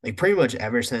like pretty much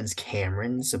ever since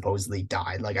Cameron supposedly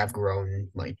died, like I've grown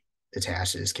like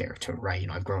attached to his character, right?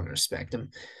 I've grown to respect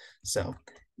him. So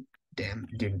damn,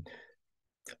 dude,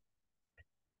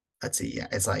 let's see. Yeah,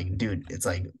 it's like, dude, it's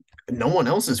like no one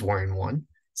else is wearing one.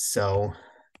 So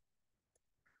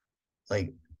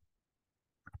like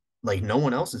no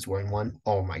one else is wearing one.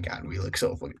 Oh my god, we look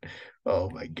so fucking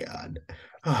oh my god.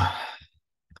 Come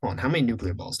on, how many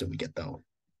nuclear balls did we get though?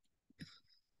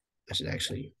 I should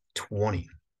actually 20,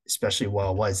 especially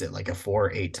well, was it like a 4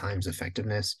 or 8 times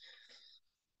effectiveness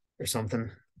or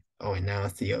something? Oh, and now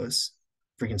Theo's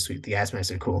freaking sweet. The gas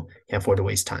masks are cool. Can't afford to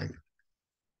waste time.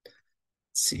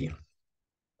 Let's see.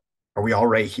 Are we all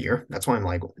right here? That's why I'm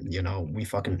like, we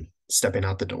fucking stepping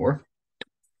out the door.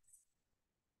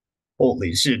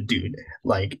 Holy shit, dude.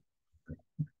 Like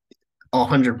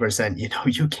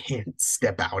 100%, you can't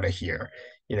step out of here,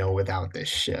 without this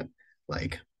shit.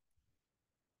 Like,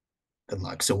 good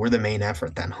luck. So we're the main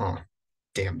effort then, huh?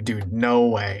 Damn, dude, no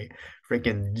way.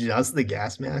 Freaking just the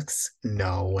gas masks?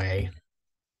 No way.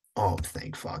 Oh,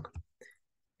 thank fuck.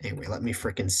 Anyway, let me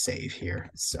freaking save here.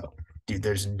 So, dude,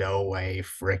 there's no way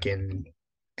freaking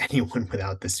anyone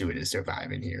without the suit is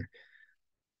surviving here.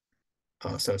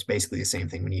 Oh, so it's basically the same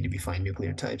thing. We need to be finding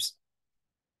nuclear types.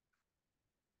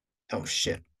 Oh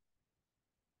shit.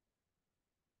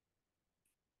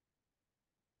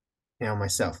 Now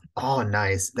myself. Oh,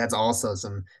 nice. That's also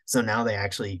some. So now they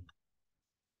actually.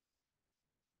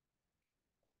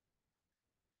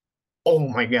 Oh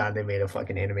my god, they made a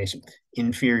fucking animation.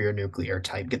 Inferior nuclear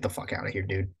type. Get the fuck out of here,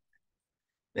 dude.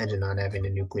 Imagine not having a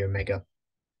nuclear mega.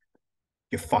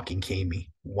 You're fucking kidding me.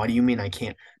 What do you mean I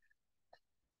can't?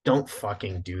 Don't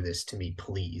fucking do this to me,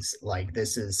 please. Like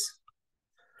this is.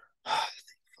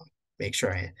 Make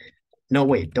sure I. No,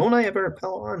 wait. Don't I ever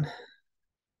repel on?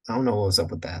 I don't know what was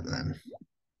up with that then.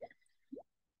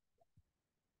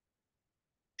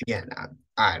 Again,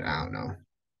 I don't know.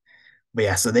 But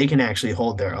yeah, so they can actually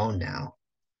hold their own now.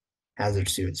 Hazard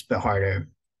suits, but harder.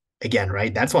 Again,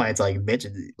 right? That's why it's like, bitch,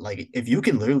 like if you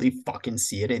can literally fucking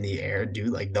see it in the air, dude,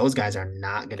 like those guys are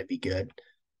not gonna be good.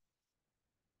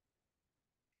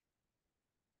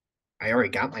 I already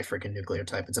got my freaking nuclear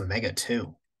type. It's a mega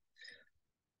two.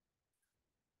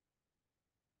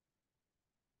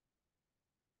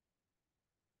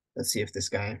 Let's see if this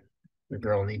guy, the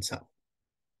girl needs help.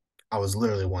 I was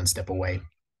literally one step away.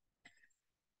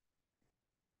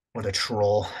 What a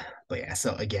troll. But yeah,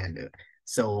 so again, dude.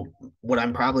 So what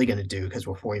I'm probably gonna do, because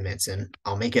we're 40 minutes in,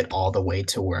 I'll make it all the way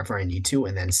to wherever I need to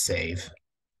and then save.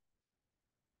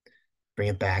 Bring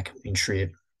it back and treat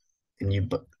it. And you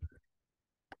but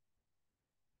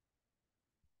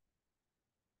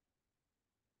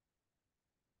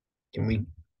can we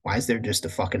why is there just a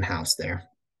fucking house there?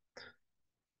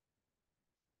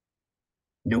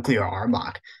 Nuclear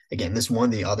armlock. Again, this is one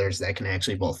of the others that can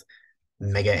actually both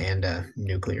mega and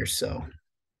nuclear. So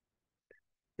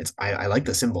it's I like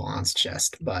the symbol on its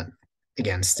chest, but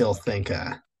again, still think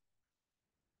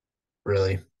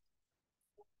really.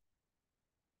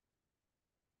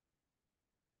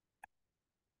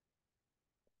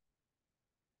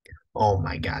 Oh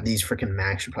my god, these freaking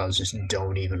max repels just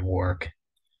don't even work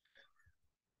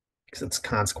because it's a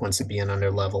consequence of being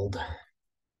under leveled.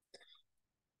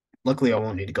 Luckily, I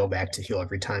won't need to go back to heal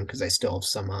every time because I still have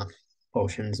some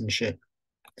potions and shit.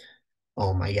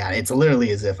 Oh my god, it's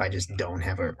literally as if I just don't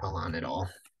have a repel on at all.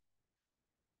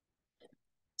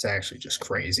 It's actually just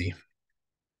crazy.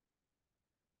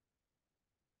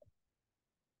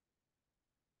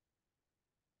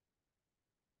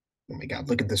 Oh my god,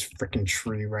 look at this freaking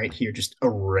tree right here, just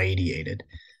irradiated.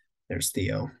 There's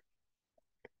Theo.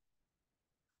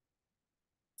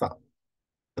 Fuck.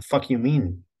 The fuck you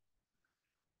mean?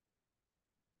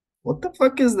 What the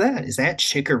fuck is that? Is that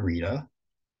Chikorita?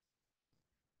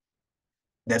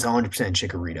 That's 100%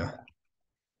 Chikorita.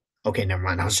 Okay, never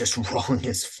mind. I was just wrong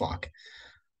as fuck.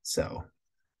 So,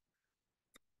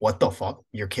 what the fuck?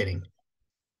 You're kidding.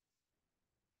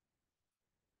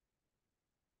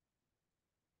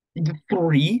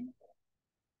 Three?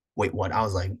 Wait, what? I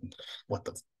was like, what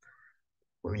the?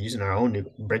 We're using our own new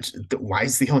bridge. Why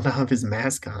is Theo not have his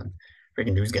mask on?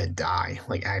 Freaking dude's gonna die.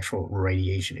 Like actual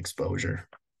radiation exposure.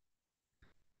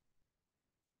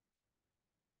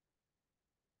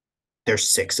 There's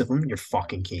six of them. You're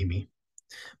fucking kidding me.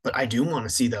 But I do want to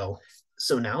see though.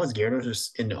 So now is Gyarados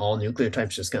just in all nuclear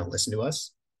types just gonna listen to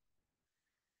us?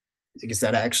 Like, is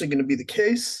that actually gonna be the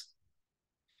case?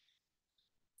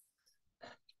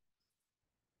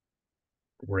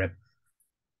 Rip.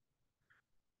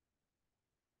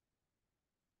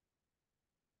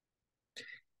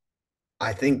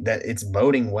 I think that it's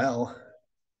voting well.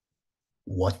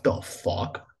 What the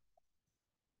fuck?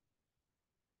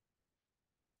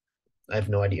 I have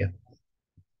no idea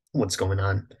what's going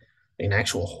on. An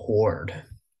actual horde.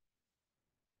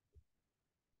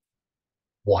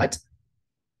 What?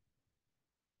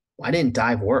 Why didn't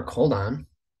dive work? Hold on.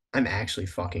 I'm actually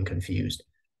fucking confused.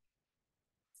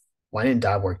 Why didn't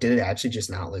dive work? Did it actually just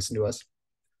not listen to us?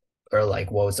 Or like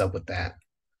what was up with that?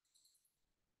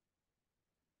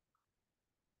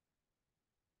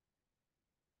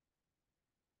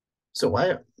 So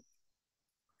why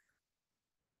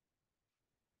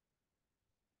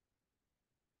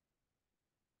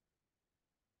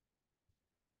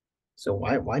so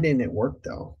why didn't it work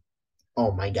though?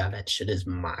 Oh my god, that shit is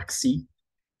Moxie.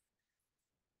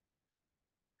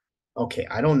 Okay,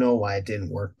 I don't know why it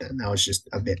didn't work then. That was just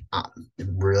a bit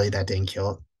really that didn't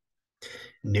kill it.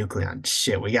 Nucleon.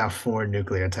 Shit, we got four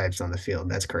nuclear types on the field.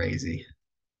 That's crazy.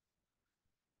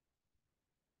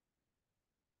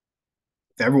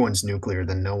 If everyone's nuclear,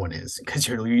 then no one is because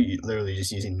you're literally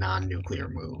just using non-nuclear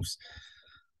moves.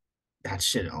 That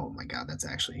shit. Oh my god, that's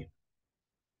actually.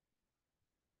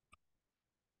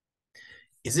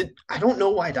 Is it? I don't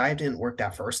know why dive didn't work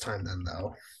that first time then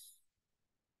though.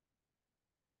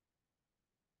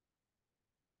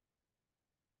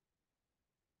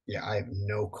 Yeah, I have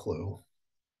no clue.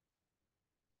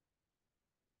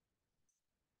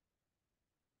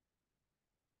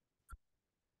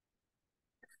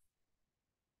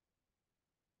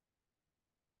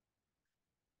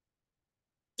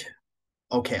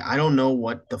 Okay, I don't know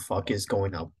what the fuck is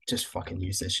going up. Just fucking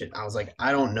use this shit. I was like,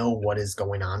 I don't know what is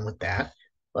going on with that.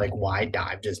 Like, why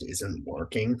dive just isn't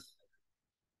working.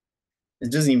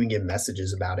 It doesn't even give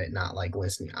messages about it not like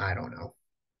listening. I don't know.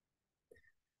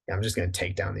 Yeah, I'm just gonna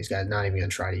take down these guys. Not even gonna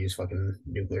try to use fucking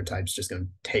nuclear types. Just gonna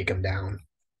take them down.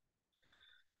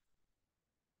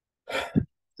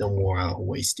 No more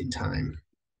wasting time.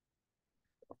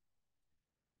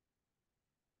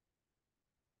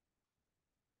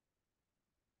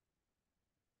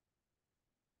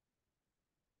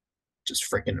 Just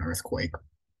freaking earthquake.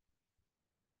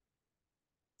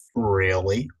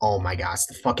 Really? Oh my gosh,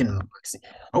 the fucking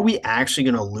are we actually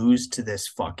gonna lose to this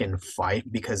fucking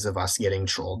fight because of us getting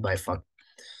trolled by fuck?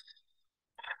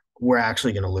 We're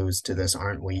actually gonna lose to this,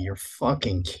 aren't we? You're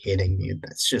fucking kidding me.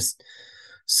 That's just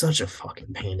such a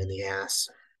fucking pain in the ass.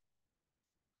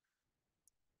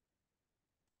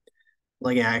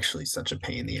 Like actually such a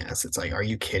pain in the ass. It's like, are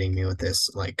you kidding me with this?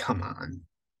 Like, come on.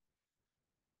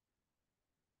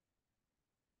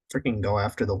 Freaking go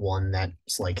after the one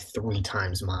that's like three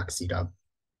times moxied up.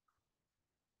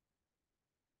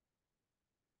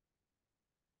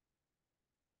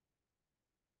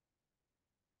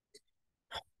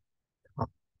 Oh,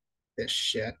 this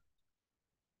shit.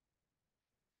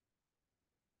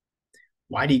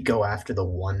 Why do you go after the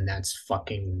one that's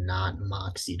fucking not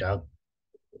moxied up?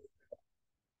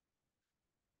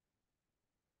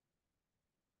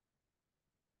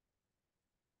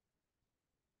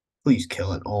 Please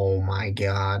kill it. Oh my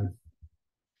god.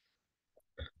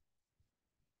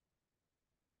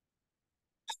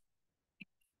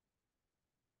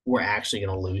 We're actually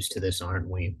gonna lose to this, aren't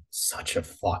we? Such a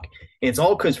fuck. It's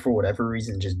all because for whatever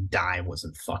reason, just die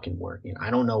wasn't fucking working.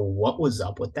 I don't know what was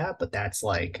up with that, but that's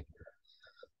like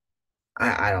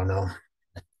I don't know.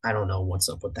 I don't know what's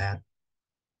up with that.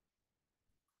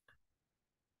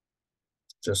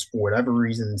 Just for whatever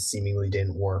reason, seemingly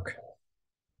didn't work.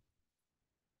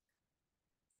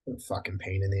 A fucking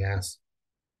pain in the ass.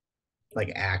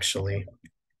 Like actually,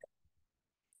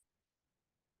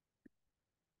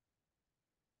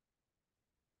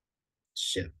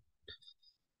 shit.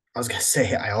 I was gonna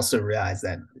say I also realized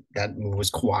that that move was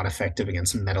quad effective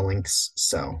against Metalinks,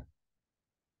 so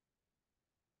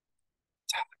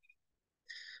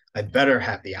I better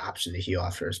have the option to heal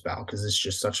after a spell because it's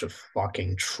just such a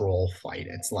fucking troll fight.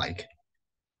 It's like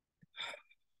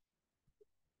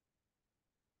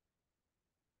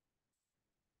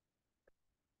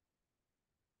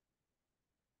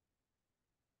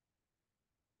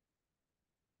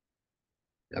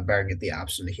I better get the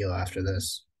option to heal after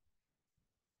this.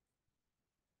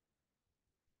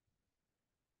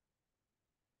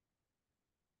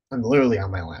 I'm literally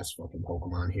on my last fucking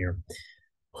Pokemon here.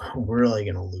 We're really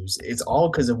gonna lose. It's all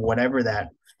because of whatever that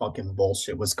fucking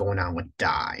bullshit was going on with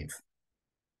Dive.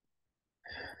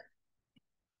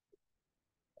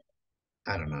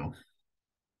 I don't know.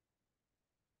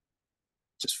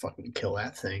 Just fucking kill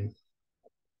that thing.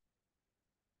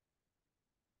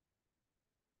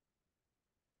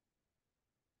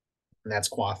 And that's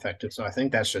quite effective. So I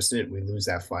think that's just it. We lose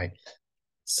that fight.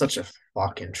 Such a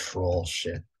fucking troll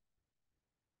shit.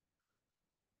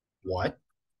 What?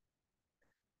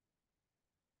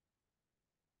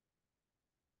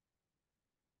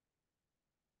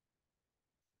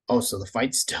 Oh, so the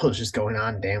fight's still just going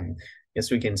on. Damn.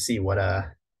 Guess we can see what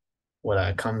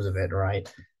comes of it,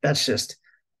 right? That's just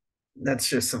that's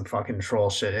just some fucking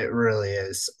troll shit. It really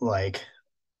is. Like,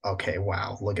 okay,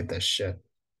 wow, look at this shit.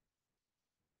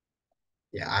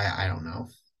 Yeah, I don't know.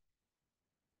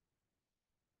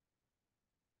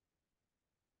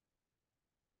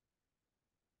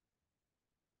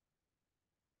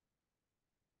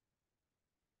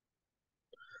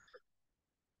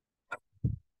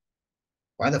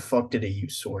 Why the fuck did he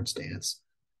use Swords Dance?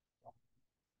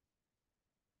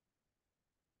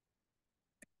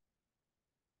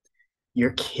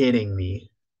 You're kidding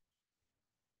me.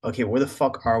 Okay, where the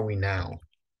fuck are we now?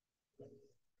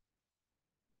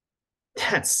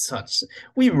 That's such.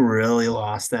 We really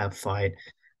lost that fight.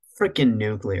 Freaking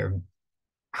nuclear.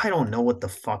 I don't know what the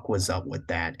fuck was up with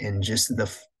that. And just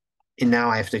and now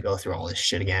I have to go through all this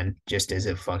shit again, just as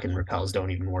if fucking repels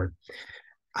don't even work.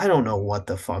 I don't know what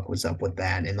the fuck was up with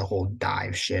that and the whole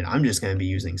dive shit. I'm just gonna be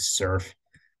using surf.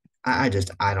 I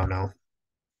don't know.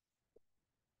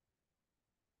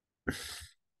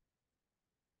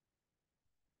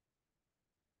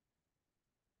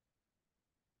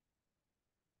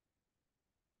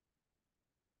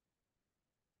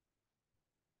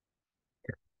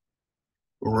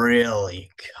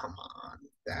 Really? Come on.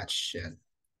 That shit.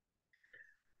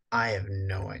 I have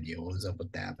no idea what was up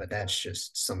with that, but that's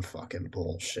just some fucking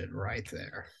bullshit right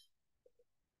there.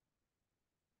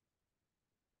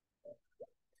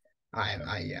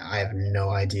 Yeah, I have no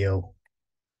idea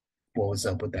what was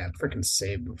up with that freaking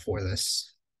save before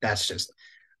this. That's just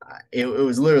it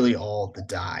was literally all the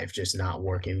dive just not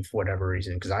working for whatever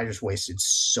reason because I just wasted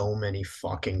so many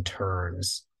fucking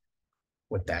turns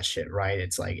with that shit, right?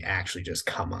 It's like actually just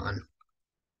come on.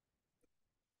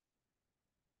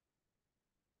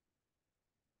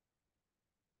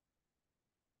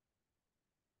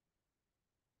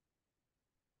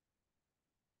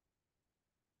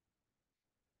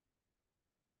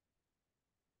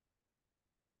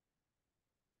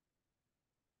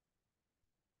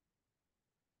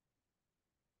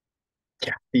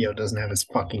 Yeah, Theo doesn't have his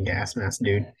fucking gas mask,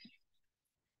 dude.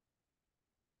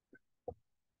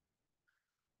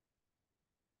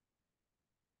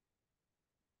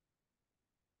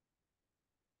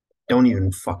 Don't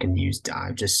even fucking use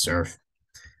dive, just surf.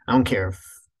 I don't care if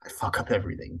I fuck up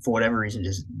everything for whatever reason,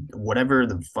 just whatever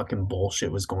the fucking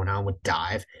bullshit was going on with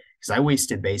dive, because I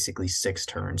wasted basically 6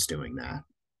 turns doing that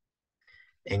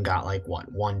and got like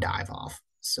what one dive off.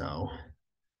 So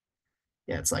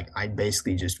yeah, it's like I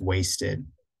basically just wasted.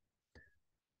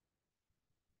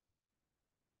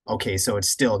 Okay, so it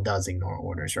still does ignore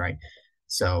orders, right?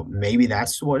 So maybe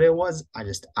that's what it was.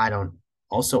 I don't.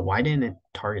 Also, why didn't it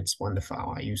target Splendid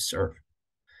file? I use Surf.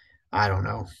 I don't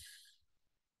know.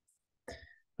 I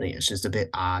think it's just a bit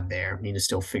odd there. We need to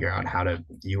still figure out how to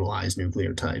utilize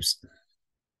nuclear types.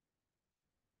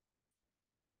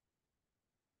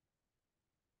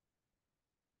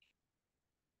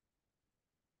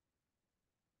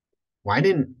 Why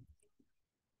didn't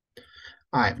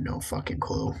I have no fucking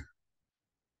clue.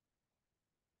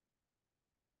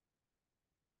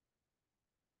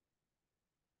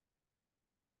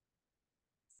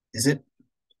 Is it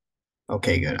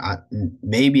okay? Good.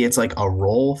 Maybe it's like a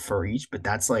roll for each, but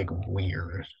that's like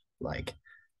weird. Like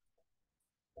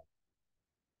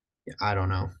I don't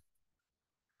know.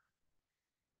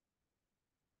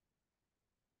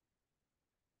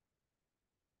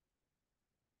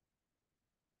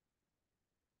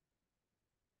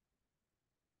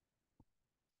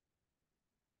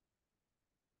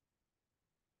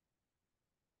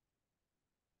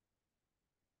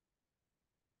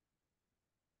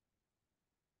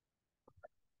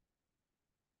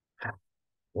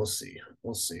 We'll see.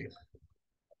 We'll see.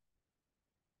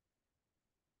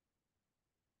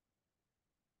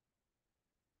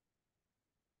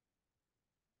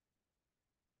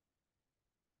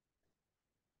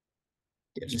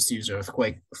 Yeah, just use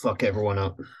earthquake. Fuck everyone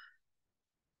up. Of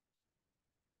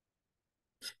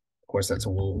course, that's a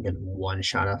will get one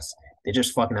shot us. They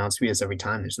just fucking outspeed us every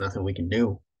time. There's nothing we can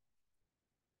do.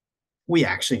 We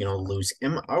actually gonna lose?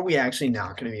 Are we actually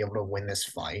not gonna be able to win this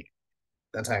fight?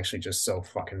 That's actually just so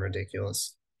fucking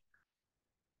ridiculous.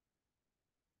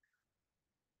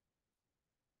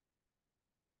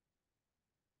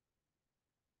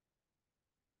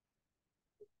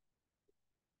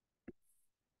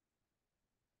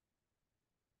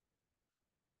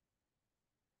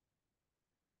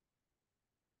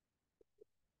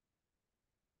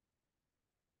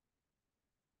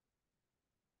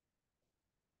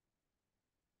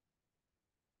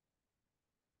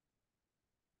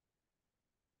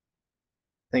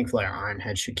 Thankfully, our Iron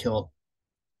Head should kill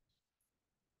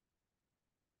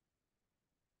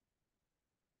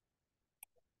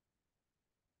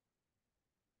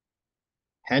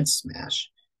Head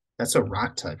Smash. That's a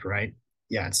rock type, right?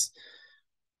 Yeah, it's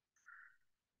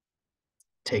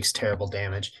takes terrible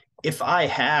damage. If I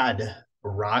had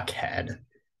Rock Head,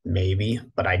 maybe,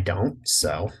 but I don't.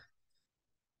 So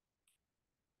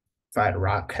if I had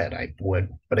Rock Head, I would.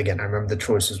 But again, I remember the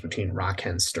choices between Rock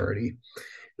Head and Sturdy.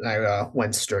 I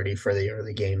went Sturdy for the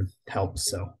early game help.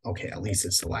 So okay, at least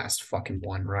it's the last fucking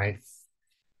one, right?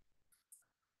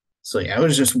 So yeah, it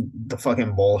was just the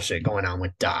fucking bullshit going on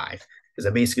with dive because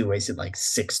I basically wasted like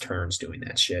 6 turns doing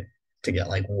that shit to get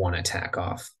like one attack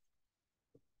off.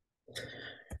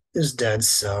 Is dead.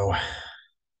 So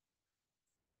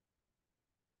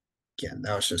again,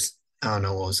 that was just I don't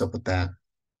know what was up with that.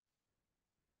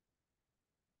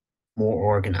 More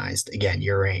organized. Again,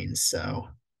 Uranes, so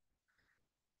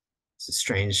it's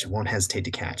strange. Won't hesitate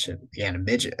to catch it. Yeah, and a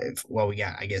midget. Well, we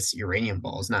got I guess uranium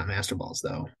balls, not master balls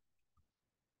though.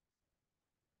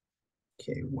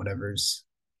 Okay, whatever's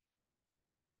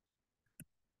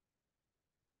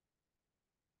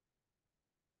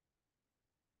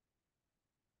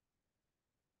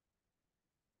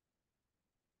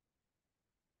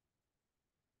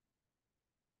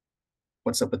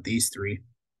what's up with these three.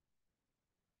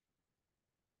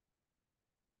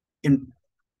 And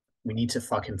we need to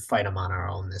fucking fight them on our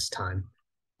own this time.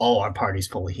 Oh, our party's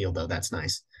fully healed though. That's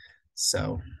nice.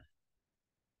 So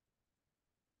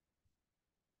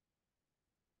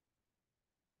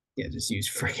yeah, just use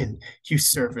freaking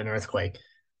use Surf and Earthquake.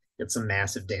 Get some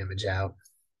massive damage out.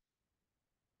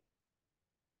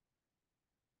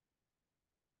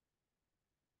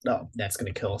 No, that's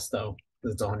gonna kill us though.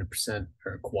 It's 100%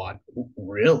 or a quad.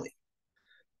 Really?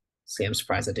 See, I'm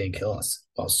surprised that didn't kill us.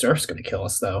 Well, Surf's gonna kill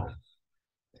us though,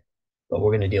 but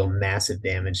we're gonna deal massive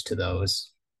damage to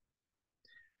those.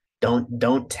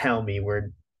 Don't tell me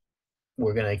we're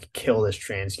gonna kill this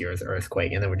Transgear with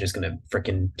Earthquake and then we're just gonna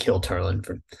freaking kill Turlin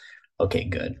for. Okay,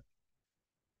 good.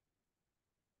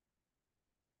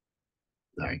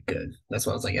 All right, good. That's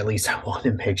what I was like. At least I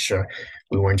wanted to make sure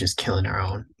we weren't just killing our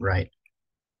own, right?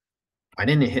 I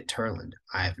didn't hit Turland.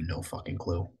 I have no fucking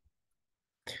clue.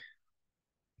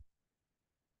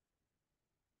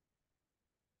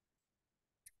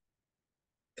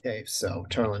 Okay, so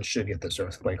Turland should get this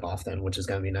Earthquake off then, which is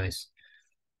gonna be nice.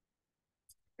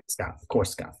 It's got, of course,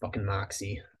 it's got fucking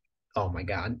Moxie. Oh my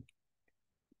god.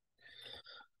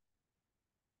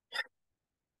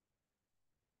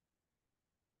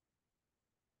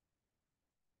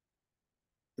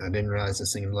 I didn't realize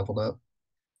this thing leveled up.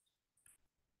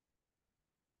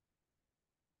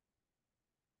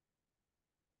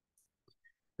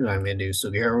 What I'm gonna do,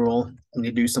 so Gary roll. I'm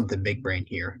gonna do something big brain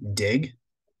here. Dig,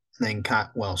 and then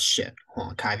well shit. Hold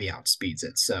on, Kyvie outspeeds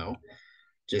it. So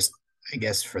just I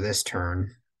guess for this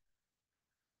turn.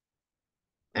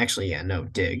 Actually, yeah, no,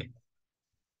 dig.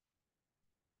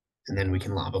 And then we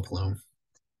can lava plume.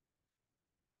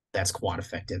 That's quad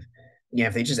effective. Yeah,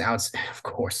 if they just outs of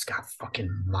course it's got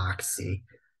fucking Moxie.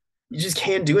 You just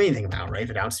can't do anything about it, right? If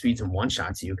it outspeeds and one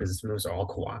shots you because its moves are all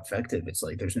co-op effective, it's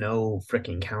like there's no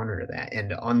freaking counter to that.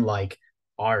 And unlike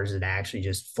ours, it actually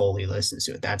just fully listens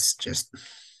to it. That's just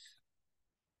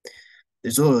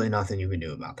there's literally nothing you can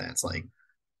do about that. It's like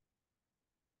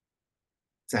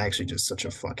it's actually just such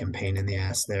a fucking pain in the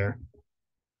ass there.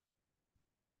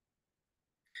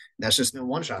 That's just no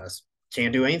one shot us.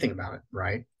 Can't do anything about it,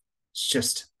 right? It's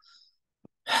just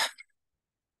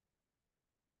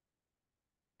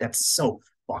that's so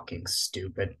fucking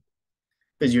stupid.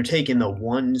 Because you're taking the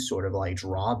one sort of like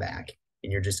drawback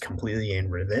and you're just completely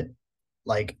getting rid of it.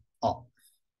 Like a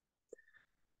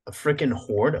freaking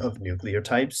horde of nuclear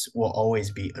types will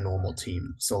always be a normal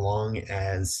team so long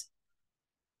as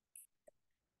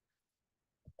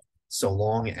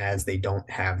they don't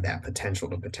have that potential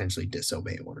to potentially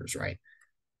disobey orders, right?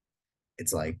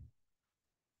 It's like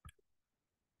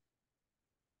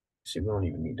so we don't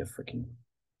even need to freaking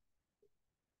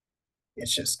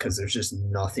it's just because there's just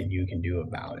nothing you can do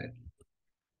about it.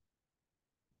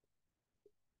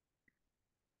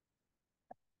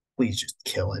 Please just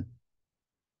kill it.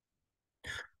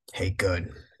 Hey,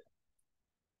 good.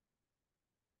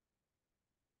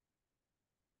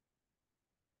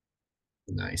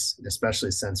 Nice.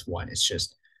 Especially since what? It's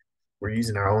just we're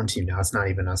using our own team now. It's not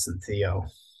even us and Theo.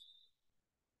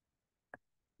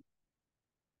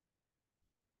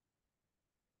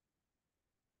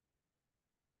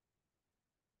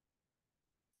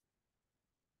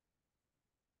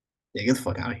 Yeah, get the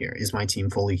fuck out of here. Is my team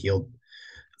fully healed?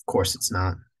 Of course it's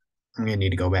not. I'm gonna need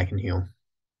to go back and heal.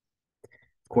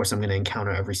 Of course, I'm gonna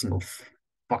encounter every single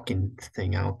fucking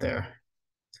thing out there.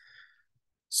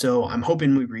 So I'm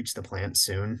hoping we reach the plant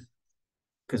soon.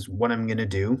 Because what I'm gonna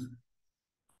do,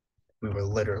 we were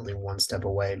literally one step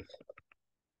away.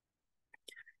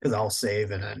 Because I'll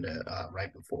save and end it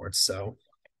right before it. So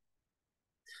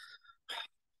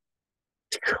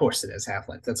of course it has half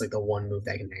life. That's like the one move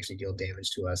that can actually deal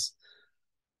damage to us.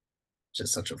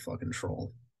 Just such a fucking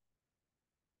troll.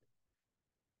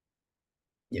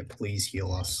 Yeah, please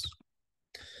heal us.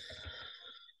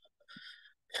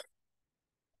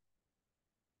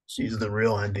 She's the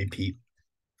real MVP.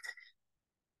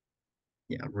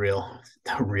 Yeah, the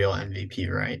real MVP,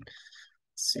 right?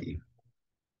 Let's see.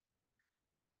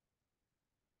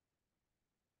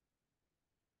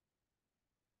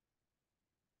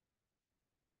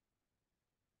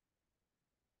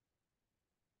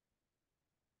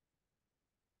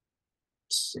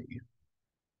 Let's see.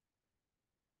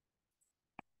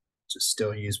 Just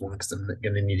still use one because I'm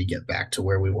gonna need to get back to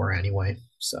where we were anyway.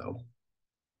 So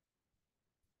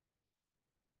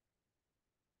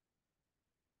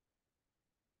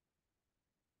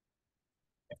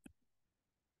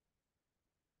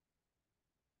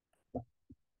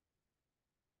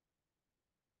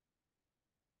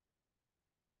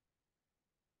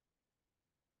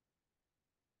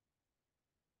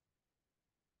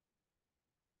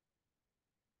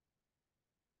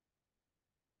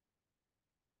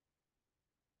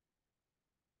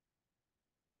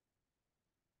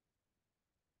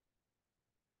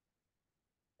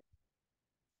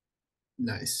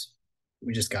Nice.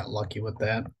 We just got lucky with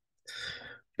that.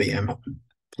 But yeah,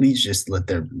 please just let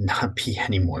there not be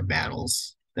any more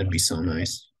battles. That'd be so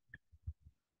nice.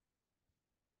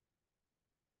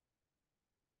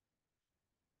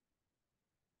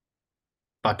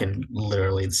 Fucking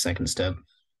literally the second step.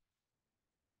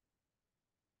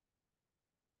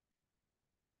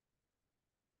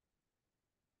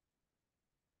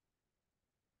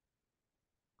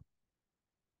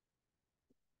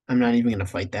 I'm not even gonna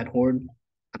fight that horde.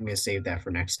 I'm gonna save that for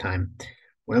next time.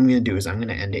 What I'm gonna do is I'm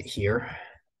gonna end it here.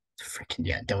 Freaking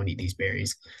yeah, don't eat these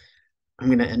berries. I'm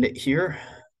gonna end it here.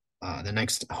 The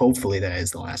next, hopefully that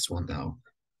is the last one though.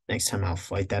 Next time I'll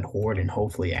fight that horde and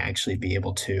hopefully actually be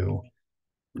able to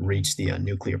reach the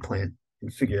nuclear plant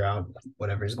and figure out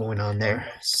whatever's going on there.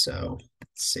 So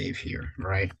save here,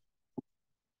 right?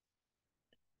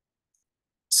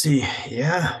 See,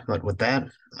 yeah, but with that,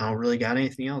 I don't really got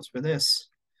anything else for this.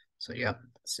 So, yep,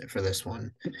 that's it for this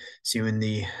one. See you in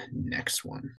the next one.